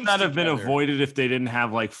that have been avoided if they didn't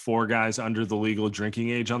have like 4 guys under the legal drinking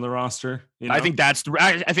age on the roster? You know? I think that's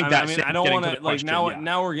I don't want to like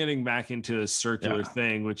now we're getting back into a circular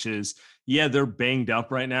thing, which is they're banged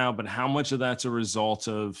up right now, but how much of that's a result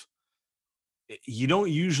of you don't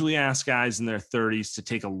usually ask guys in their 30s to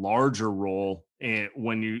take a larger role and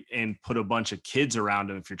put a bunch of kids around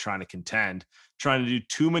them if you're trying to do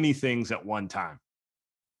too many things at one time.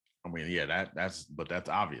 I mean, that's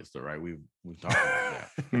obvious though, right? We've talked about that.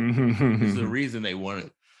 It's the reason they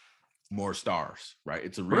wanted more stars, right?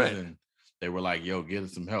 It's a reason they were like, yo, get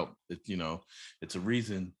us some help. It's a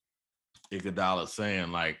reason Iguodala's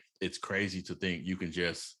saying like, it's crazy to think you can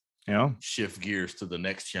just shift gears to the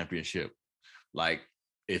next championship. Like,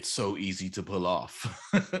 it's so easy to pull off.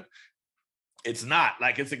 It's not.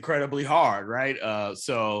 Like, it's incredibly hard, right?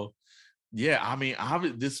 So, yeah, I mean,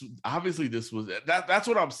 obviously this was that's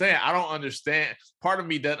what I'm saying. I don't understand. Part of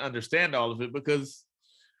me doesn't understand all of it because,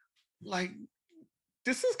 like,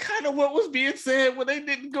 this is kind of what was being said when they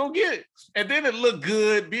didn't go get it. And then it looked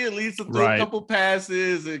good. Bielitsa threw a couple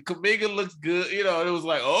passes and Kuminga looks good. You know, it was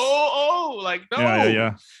like, like, no.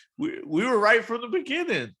 Yeah. We were right from the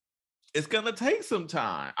beginning. It's going to take some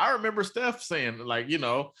time. I remember Steph saying, like,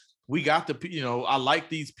 we got I like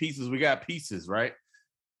these pieces. We got pieces, right?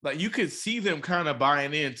 Like, you could see them kind of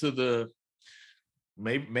buying into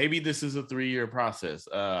maybe this is a 3-year process.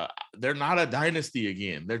 They're not a dynasty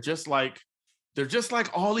again. They're just like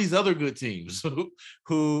all these other good teams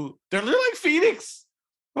who they're like Phoenix.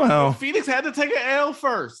 Well, Phoenix had to take an L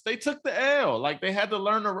first. They took the L. Like, they had to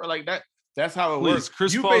learn like that. That's how it works.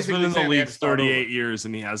 Chris Paul's been in the league 38 years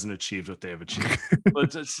and he hasn't achieved what they have achieved.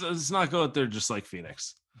 But let's not go out there just like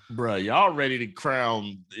Phoenix. Bruh, y'all ready to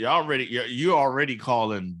crown? You already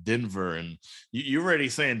calling Denver, and you already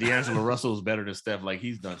saying D'Angelo Russell is better than Steph. Like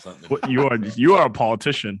he's done something. You are a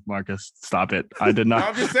politician, Marcus. Stop it. I did not.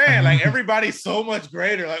 I'm just saying, like everybody's so much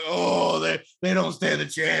greater. Like, oh, they don't stand a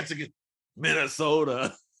chance against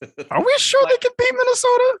Minnesota. Are we sure they can beat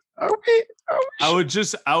Minnesota? Are we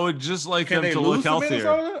sure? I would just like them to look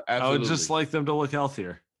healthier. I would just like them to look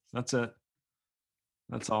healthier. That's it.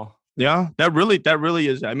 That's all. Yeah, that really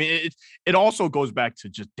is. I mean, it also goes back to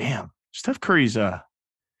just Steph Curry's he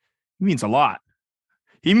means a lot.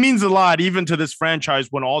 He means a lot even to this franchise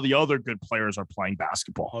when all the other good players are playing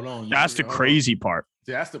basketball. Hold on. That's the crazy part.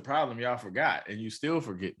 See, that's the problem. Y'all forgot, and you still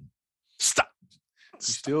forgetting. Stop. You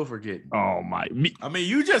still forgetting. Oh my! I mean,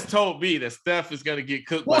 you just told me that Steph is going to get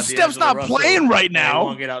cooked. Well, Steph's not playing right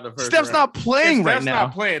now. Steph's not playing right now. Steph's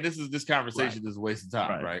not playing. This conversation is a waste of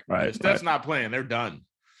time, right? If Steph's not playing, they're done.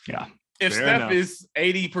 Yeah. If Steph is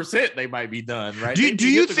 80%, they might be done, right? Do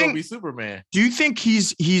you think be Superman? Do you think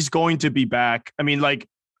he's going to be back? I mean, like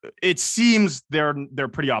it seems they're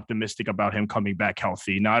pretty optimistic about him coming back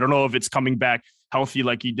healthy. Now, I don't know if it's coming back healthy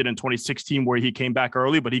like he did in 2016 where he came back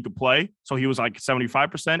early, but he could play. So he was like 75%,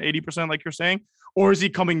 80%, like you're saying, or is he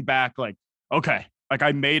coming back like, okay, like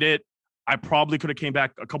I made it. I probably could have came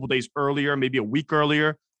back a couple days earlier, maybe a week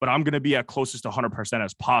earlier, but I'm going to be at closest to 100%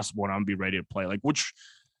 as possible. And I'm going to be ready to play. Like, which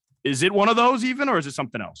is it one of those even, or is it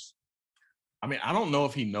something else? I mean, I don't know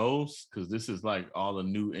if he knows because this is like all a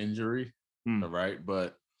new injury, right?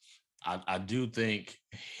 But I do think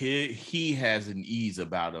he has an ease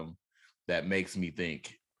about him that makes me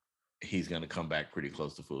think he's going to come back pretty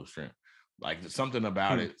close to full strength. Like something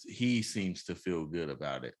about it, he seems to feel good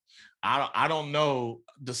about it. I don't know.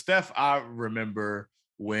 The Steph I remember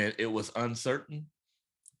when it was uncertain,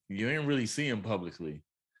 you didn't really see him publicly.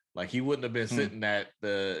 Like he wouldn't have been sitting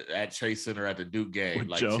at Chase Center at the Duke game, with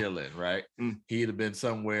like Joe. chilling, right? He'd have been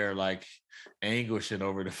somewhere like anguishing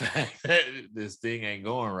over the fact that this thing ain't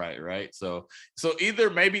going right? So either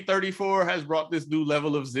maybe 34 has brought this new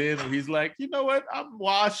level of zen where he's like, you know what, I'm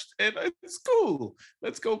washed and it's cool.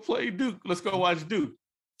 Let's go play Duke. Let's go watch Duke.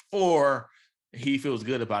 Or he feels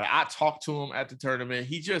good about it. I talked to him at the tournament.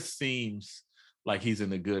 He just seems like he's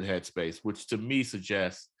in a good headspace, which to me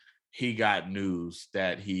suggests he got news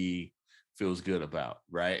that he feels good about,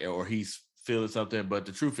 right? Or he's feeling something. But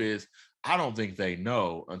the truth is, I don't think they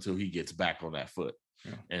know until he gets back on that foot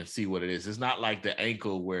and see what it is. It's not like the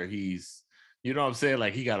ankle where he's, you know what I'm saying?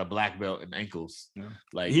 Like he got a black belt in ankles. Yeah.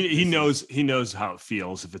 Like he knows how it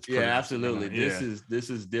feels if it's absolutely. This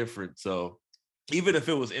is different. So even if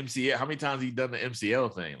it was MCL, how many times he done the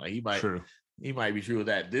MCL thing? Like he might be true with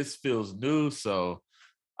that. This feels new, so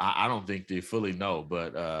I don't think they fully know,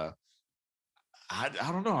 but I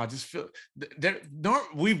don't know. I just feel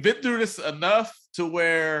we've been through this enough to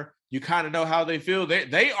where you kind of know how they feel.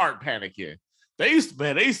 They aren't panicking. They used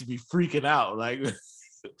to be freaking out. Like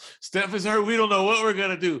Steph is hurt. We don't know what we're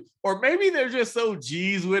gonna do. Or maybe they're just so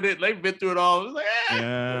G's with it. They've been through it all. It's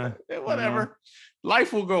like, whatever.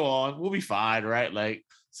 Life will go on. We'll be fine, right? Like,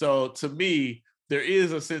 so to me, there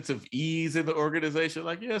is a sense of ease in the organization.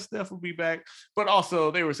 Like, yeah, Steph will be back. But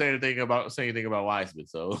also they were saying anything about Wiseman.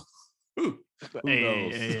 So who knows?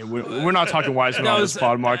 Hey, we're not talking Wiseman on this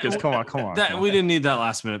pod, Marcus. Come on. We didn't need that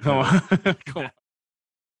last minute. Come on.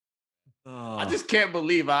 I just can't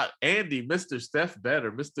believe Andy, Mr. Steph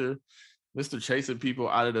Better, Mr. chasing people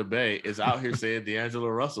out of the Bay is out here saying D'Angelo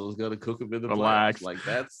Russell is going to cook him in the playoffs. Like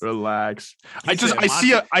relax.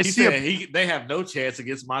 They have no chance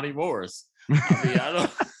against Monty Morris. I mean, I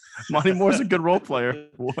don't. Monty Moore's a good role player.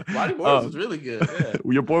 Monty Morris is really good. Yeah.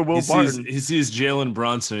 Your boy Will Barton. He sees Jalen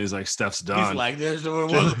Brunson. He's like, Steph's done.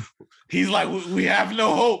 He's like, we have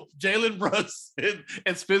no hope. Jalen Brunson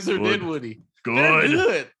and Spencer Dinwiddie.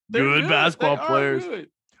 Good basketball players. Good.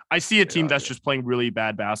 I see a team that's just playing really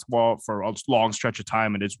bad basketball for a long stretch of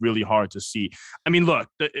time, and it's really hard to see. I mean, look,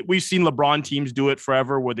 we've seen LeBron teams do it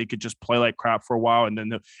forever, where they could just play like crap for a while, and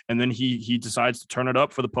then he decides to turn it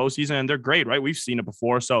up for the postseason, and they're great, right? We've seen it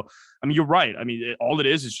before. So, I mean, you're right. I mean, all it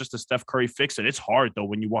is just a Steph Curry fix, and it's hard though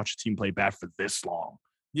when you watch a team play bad for this long.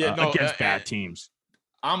 Against bad teams.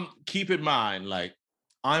 Keep in mind, like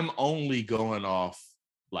I'm only going off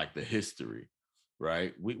like the history.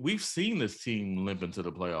 Right. We've seen this team limp into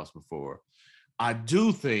the playoffs before. I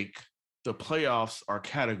do think the playoffs are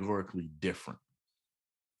categorically different.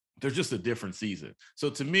 They're just a different season.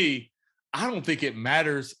 So to me, I don't think it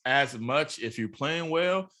matters as much if you're playing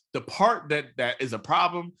well. The part that is a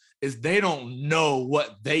problem is they don't know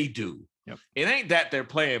what they do. Yep. It ain't that they're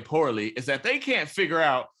playing poorly. It's that they can't figure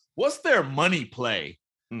out what's their money play.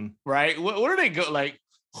 Right. Where do they go? Like,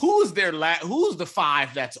 who's the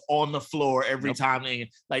five that's on the floor every time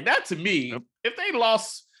like that to me,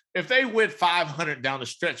 if they went 500 down the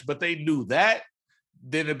stretch, but they knew that,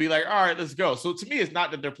 then it'd be like, all right, let's go. So to me, it's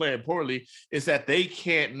not that they're playing poorly, it's that they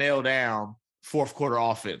can't nail down fourth quarter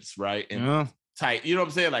offense, right? And tight. You know what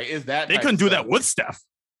I'm saying? Like, is that they couldn't do that with Steph.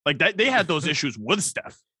 Like that, they had those issues with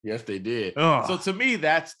Steph. Yes, they did. So to me,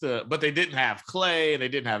 but they didn't have Clay and they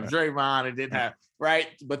didn't have Draymond, they didn't have right.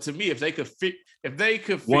 But to me, if they could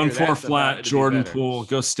 1-4 flat, Jordan Poole,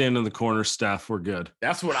 go stand in the corner, Steph. We're good.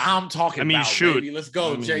 That's what I'm talking about. Shoot. Baby. Let's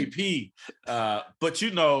go, JP. But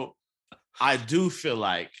I do feel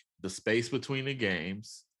like the space between the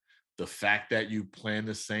games, the fact that you play in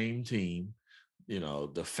the same team,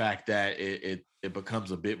 the fact that it becomes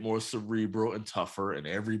a bit more cerebral and tougher, and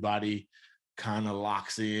everybody kind of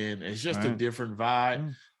locks in. It's just a different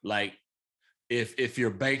vibe. Like if you're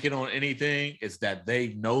banking on anything, it's that they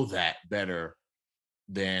know that better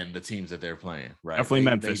than the teams that they're playing, right? Definitely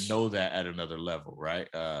Memphis. They know that at another level, right?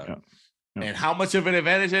 And how much of an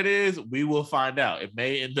advantage that is, we will find out. It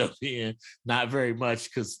may end up being not very much,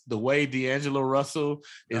 because the way D'Angelo Russell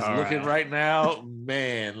is looking right now,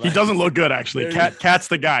 man. He doesn't look good, actually. Cat's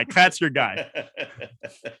the guy. Cat's your guy.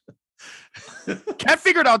 Cat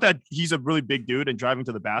figured out that he's a really big dude, and driving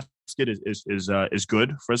to the basket is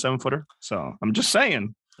good for a 7-footer. So I'm just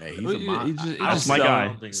saying. Hey, he's that's my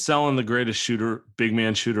guy. Selling the greatest big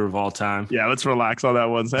man shooter of all time. Yeah, let's relax on that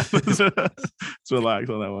one. Let's relax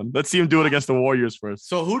on that one. Let's see him do it against the Warriors first.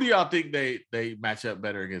 So who do y'all think they match up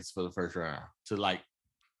better against for the first round to like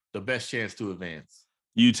the best chance to advance?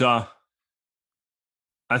 Utah.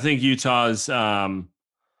 I think Utah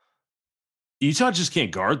just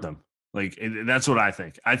can't guard them. Like, that's what I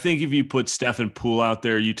think. I think if you put Steph and Poole out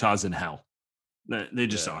there, Utah's in hell. They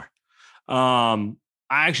just are.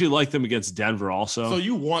 I actually like them against Denver also. So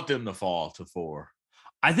you want them to fall to 4?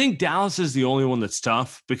 I think Dallas is the only one that's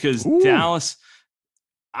tough, because Dallas,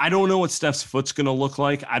 I don't know what Steph's foot's going to look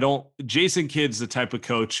like. Jason Kidd's the type of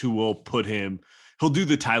coach who will he'll do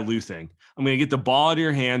the Ty Lue thing. I'm going to get the ball out of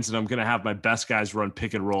your hands, and I'm going to have my best guys run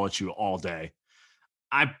pick and roll at you all day.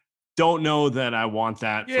 I don't know that I want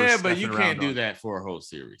that. Yeah, but you can't do that for a whole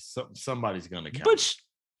series. Somebody's going to counter.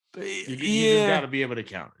 You just got to be able to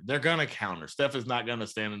counter. They're going to counter. Steph is not going to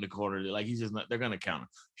stand in the corner. Like, he's just not. They're going to counter.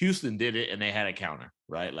 Houston did it, and they had a counter,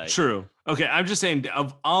 right? Like, true. Okay, I'm just saying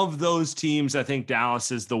of those teams, I think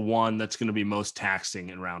Dallas is the one that's going to be most taxing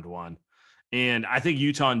in round 1, and I think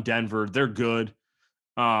Utah and Denver, they're good.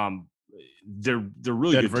 They're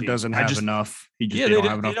really Denver good. doesn't have enough. They don't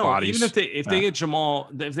have enough bodies. Even if they get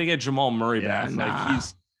Jamal Murray back, like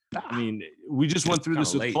he's. I mean, we just went through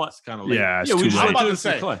this with Clay. It's kind of late. Yeah, we just I'm went about through to this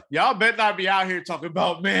with say, Clay. y'all better not be out here talking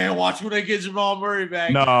about, man, watch when they get Jamal Murray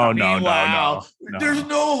back. No. There's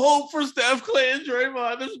no hope for Steph, Clay, and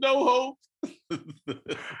Draymond. There's no hope.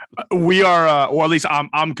 We are, or at least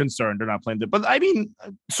I'm concerned they're not playing it. But I mean,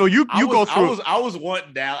 so you go through. I was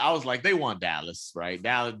wanting Dallas. I was like, they want Dallas, right?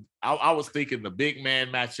 Dallas. I was thinking the big man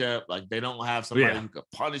matchup. Like, they don't have somebody who could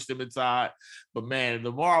punish them inside. But man,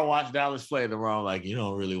 the more I watch Dallas play, the more I'm like, you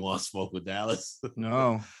don't really want to smoke with Dallas.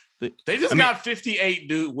 No. They just got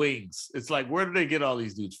 58 wings. It's like, where did they get all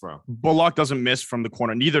these dudes from? Bullock doesn't miss from the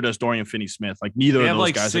corner. Neither does Dorian Finney-Smith. Like, neither of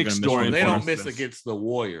those guys are going to miss. They don't miss against the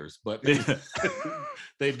Warriors, but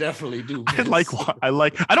they definitely do miss.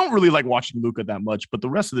 I don't really like watching Luka that much, but the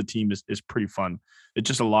rest of the team is pretty fun. It's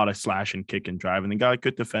just a lot of slash and kick and drive, and they got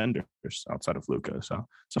good defenders outside of Luka. So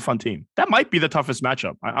it's a fun team. That might be the toughest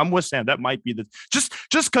matchup. I'm with Sam. That might be just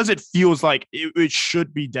because it feels like it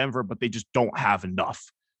should be Denver, but they just don't have enough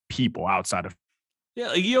people outside of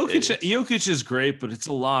like Jokic is great, but it's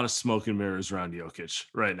a lot of smoke and mirrors around Jokic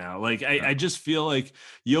right now. Like, I just feel like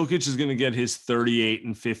Jokic is going to get his 38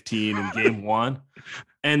 and 15 in game 1,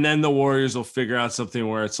 and then the Warriors will figure out something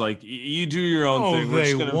where it's like, you do your own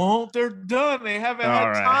thing. They won't. They're done. They haven't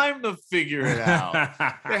had time to figure it out.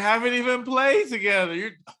 They haven't even played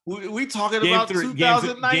together. We talking about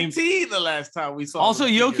 2019 the last time we saw. Also,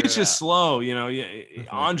 Jokic is slow.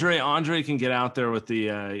 Andre can get out there with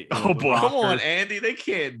the. Boy, come on, Andy. They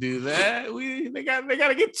can't do that. They got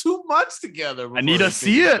to get 2 months together. I need to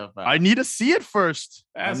see it. I need to see it first.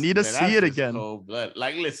 I need to see it again.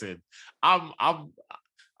 Like, listen,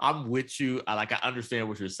 I'm with you. I understand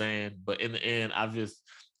what you're saying, but in the end,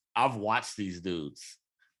 I've watched these dudes.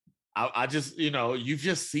 I just, you've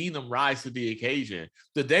just seen them rise to the occasion.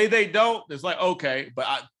 The day they don't, it's like, okay, but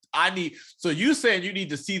I need. So you saying you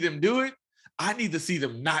need to see them do it? I need to see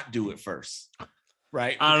them not do it first,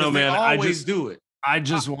 right? I don't know, man. I always do it. I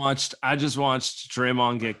just watched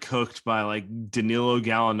Draymond get cooked by like Danilo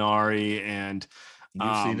Gallinari, and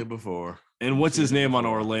you've seen it before. And what's his name on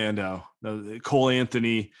Orlando? Cole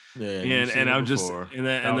Anthony. Yeah, and I'm just and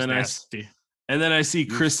then I see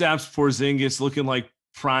Kristaps Porzingis looking like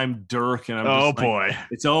prime Dirk, and I'm just boy,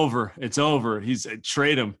 it's over. It's over. He's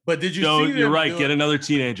trade him. But did you see? You're right. Get another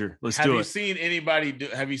teenager. Let's do it. Have you seen anybody do?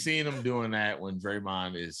 Have you seen them doing that when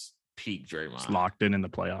Draymond is peak Draymond? It's locked in the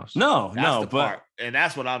playoffs. And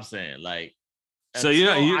that's what I'm saying. Like, so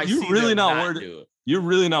you're really not worried. You're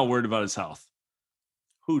really not worried about his health.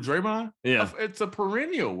 Who, Draymond? Yeah, it's a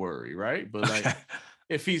perennial worry, right? But like,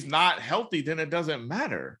 if he's not healthy, then it doesn't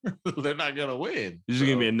matter. They're not gonna win. You're just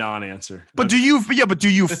gonna be a non-answer. But do you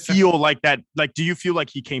feel like that? Like, do you feel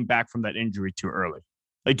like he came back from that injury too early?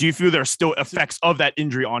 Like, do you feel there's still effects of that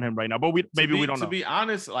injury on him right now? But we don't know. To be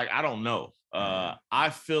honest, like, I don't know.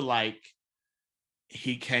 I feel like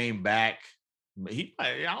he came back.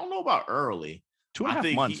 I don't know about early.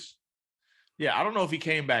 2.5 months. I don't know if he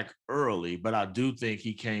came back early, but I do think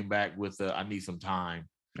he came back with I need some time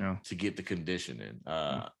to get the conditioning.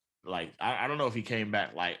 Like, I don't know if he came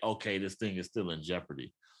back like, okay, this thing is still in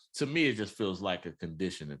jeopardy. To me, it just feels like a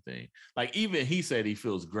conditioning thing. Like, even he said he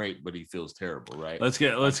feels great, but he feels terrible, right? Let's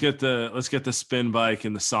get the spin bike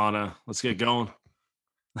in the sauna. Let's get going.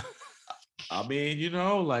 I mean,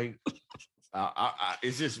 like,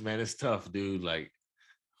 it's just, man, it's tough, dude. Like,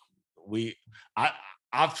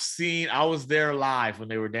 I was there live when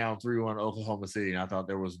they were down 3-1 Oklahoma City, and I thought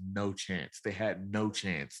there was no chance. They had no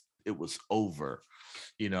chance. It was over.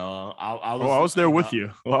 I was there with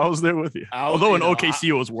you. Well, I was there with you. Although in OKC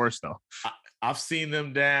it was worse though. I've seen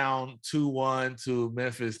them down 2-1 to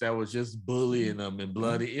Memphis that was just bullying them and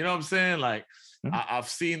bloody. You know what I'm saying? Like, I've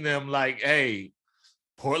seen them like, hey,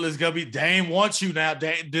 Portland's gonna be Dame wants you now.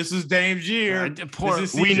 Dame, this is Dame's year.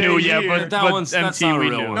 We knew, but that's not a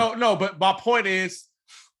real one. No, but my point is,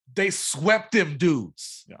 they swept them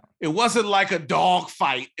dudes. Yeah. It wasn't like a dog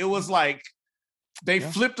fight. It was like they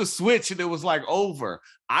flipped a switch and it was like over.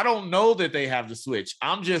 I don't know that they have the switch.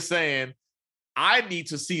 I'm just saying I need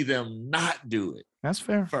to see them not do it. That's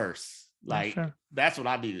fair. First. Like, that's what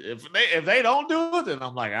I need. If they don't do it, then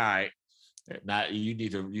I'm like, all right, you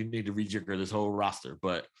need to rejigger this whole roster.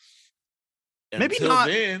 But maybe not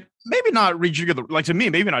rejigger like, to me,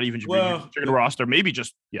 maybe not even rejigger the roster. Maybe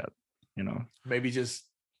just maybe just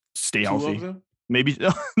stay healthy. Maybe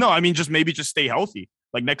no, I mean, just stay healthy.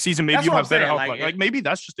 Like, next season, maybe you have better health. Like maybe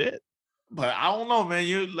that's just it. But I don't know, man.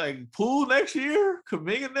 You like Poole next year,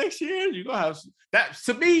 Kuminga next year. You're gonna have that.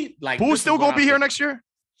 To me, like, Poole's still gonna be here next year.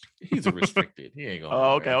 He's restricted. He ain't going.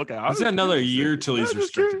 Oh, okay. He's got another year till he's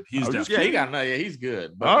restricted. He's definitely. He got another. Yeah, he's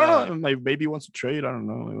good. But, I don't know. Like, maybe he wants to trade. I don't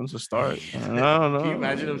know. He wants to start. I don't know. Can you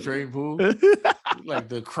imagine him trading Poole? Like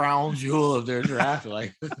the crown jewel of their draft.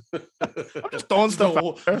 Like, I'm just throwing stuff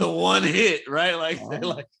out there. The one hit, right?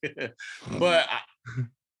 But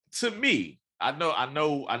to me, I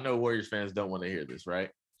know Warriors fans don't want to hear this, right?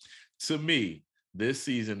 To me, this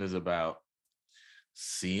season is about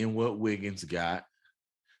seeing what Wiggins got.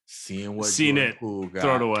 Seeing Poole got.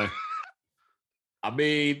 Throw it away. I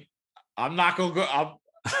mean, I'm not gonna go.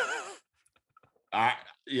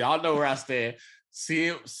 Y'all know where I stand.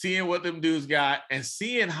 Seeing what them dudes got, and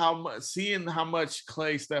seeing how much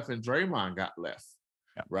Clay, Steph, and Draymond got left.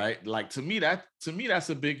 Yeah. Right? Like, to me, that's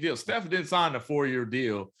a big deal. Steph didn't sign a 4-year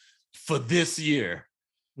deal for this year,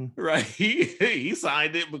 right? He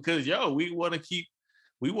signed it because we want to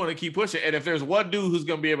keep pushing. And if there's one dude who's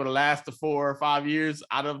going to be able to last the 4 or 5 years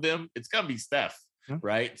out of them, it's going to be Steph,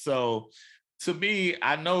 right? So to me,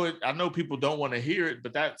 I know people don't want to hear it,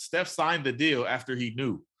 but that Steph signed the deal after he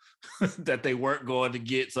knew that they weren't going to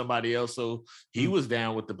get somebody else. So he was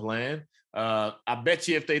down with the plan. I bet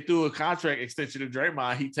you if they threw a contract extension to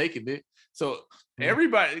Draymond, he taking it. So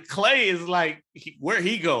everybody, Clay is like, where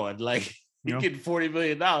he going? Like, he getting $40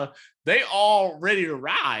 million. They all ready to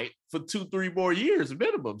ride for 2-3 more years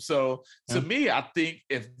minimum. So to me, I think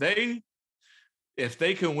if they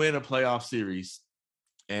can win a playoff series,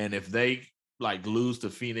 and if they like lose to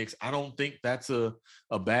Phoenix, I don't think that's a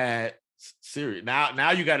bad series.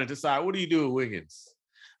 Now you got to decide, what do you do with Wiggins?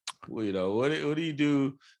 What do you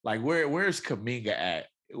do? Like, where's Kuminga at?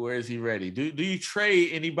 Where is he ready? Do you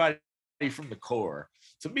trade anybody from the core?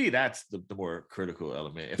 To me, that's the more critical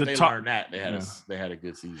element. If they learn that, they had a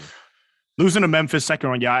good season. Losing to Memphis second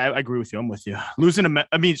round, I agree with you. I'm with you. Losing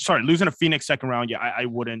to Phoenix second round, I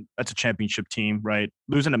wouldn't. That's a championship team, right?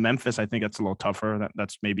 Losing to Memphis, I think that's a little tougher.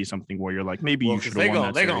 That's maybe something where you're like, maybe you should have won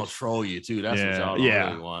that series. They're gonna troll you too. That's what y'all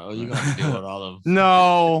really want. Oh, you're gonna deal with all of them.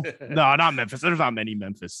 No, not Memphis. There's not many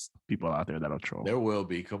Memphis people out there that'll troll. There will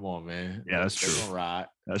be. Come on, man. Yeah, that's true. They're gonna ride.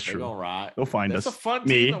 That's true. They're gonna ride. They'll find us. It's a fun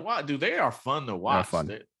team to watch, dude. They are fun to watch. They're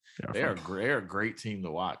fun. They're a great team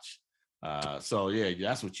to watch. So yeah,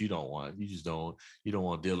 that's what you don't want. You don't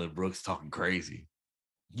want Dylan Brooks talking crazy.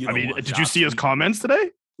 Did you see his comments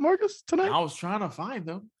today, Marcus? Tonight? I was trying to find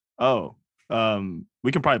them. Oh,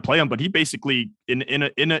 we can probably play them, but he basically in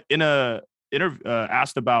a interview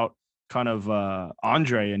asked about kind of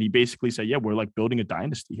Andre, and he basically said, "Yeah, we're like building a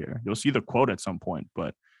dynasty here." You'll see the quote at some point,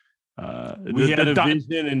 but we had a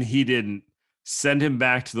vision, and he didn't. Send him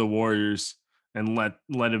back to the Warriors and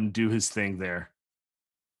let him do his thing there.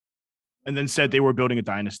 And then said they were building a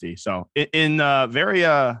dynasty. So in very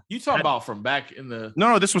you talking about from back in the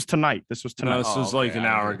no, this was tonight. This was like an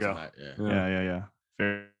hour ago. Yeah.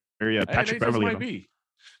 Very Patrick Beverly. Might be.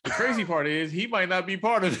 The crazy part is he might not be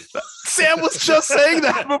part of it. Sam was just saying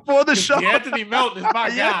that before the show. Anthony Melton is my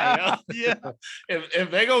guy. Yeah.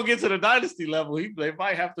 If they gonna get to the dynasty level, they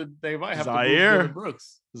might have to Zaire move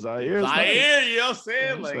Brooks. Zaire, you know what I'm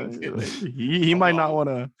saying? Like he might not want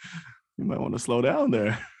to. He might want to slow down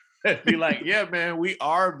there. Be like, yeah, man, we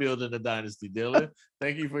are building a dynasty, Dylan.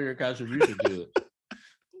 Thank you for your contribution to it.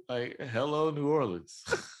 Like, hello, New Orleans.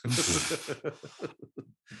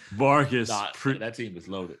 Marcus, that team is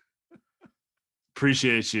loaded.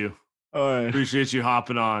 Appreciate you. All right. Appreciate you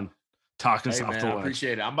hopping on, talking us off the ledge. I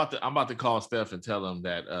appreciate it. I'm about to call Steph and tell him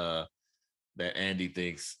that that Andy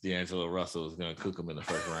thinks D'Angelo Russell is going to cook him in the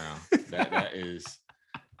first round. That is.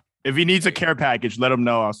 If he needs a care package, let him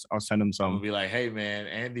know. I'll send him some. I'll be like, hey man,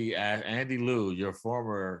 Andy Liu, your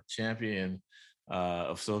former champion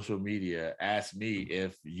of social media, asked me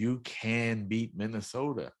if you can beat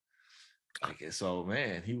Minnesota. Like, so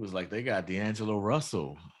man, he was like, they got D'Angelo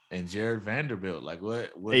Russell and Jared Vanderbilt. Like,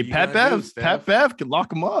 what? Hey, Pat Bev can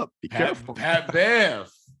lock him up. Be careful. Pat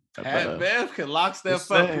Bev can lock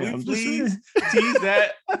Steph up. Can we please tease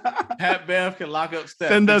that? Pat Bev can lock up Steph.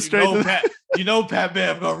 Send that straight. Pat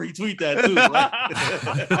Bev gonna retweet that too. Right?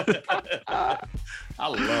 I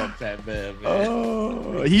love Pat Bev, man.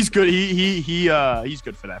 Oh, he's good. He's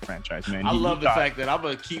good for that franchise, man. I love the fact that I'm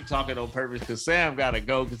gonna keep talking on purpose because Sam gotta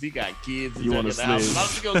go because he got kids. And I'm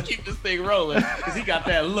just gonna keep this thing rolling because he got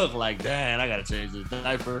that look like, dang, I gotta change this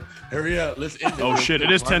diaper. Hurry up, let's end it. Oh shit,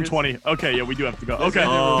 it is 10:20. Okay, yeah, we do have to go. Okay.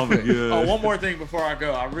 Oh my god. One more thing before I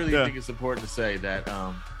go. I really think it's important to say that.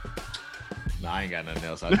 I ain't got nothing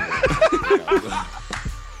else.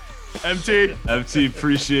 MT,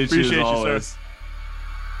 appreciate you as always. Sir.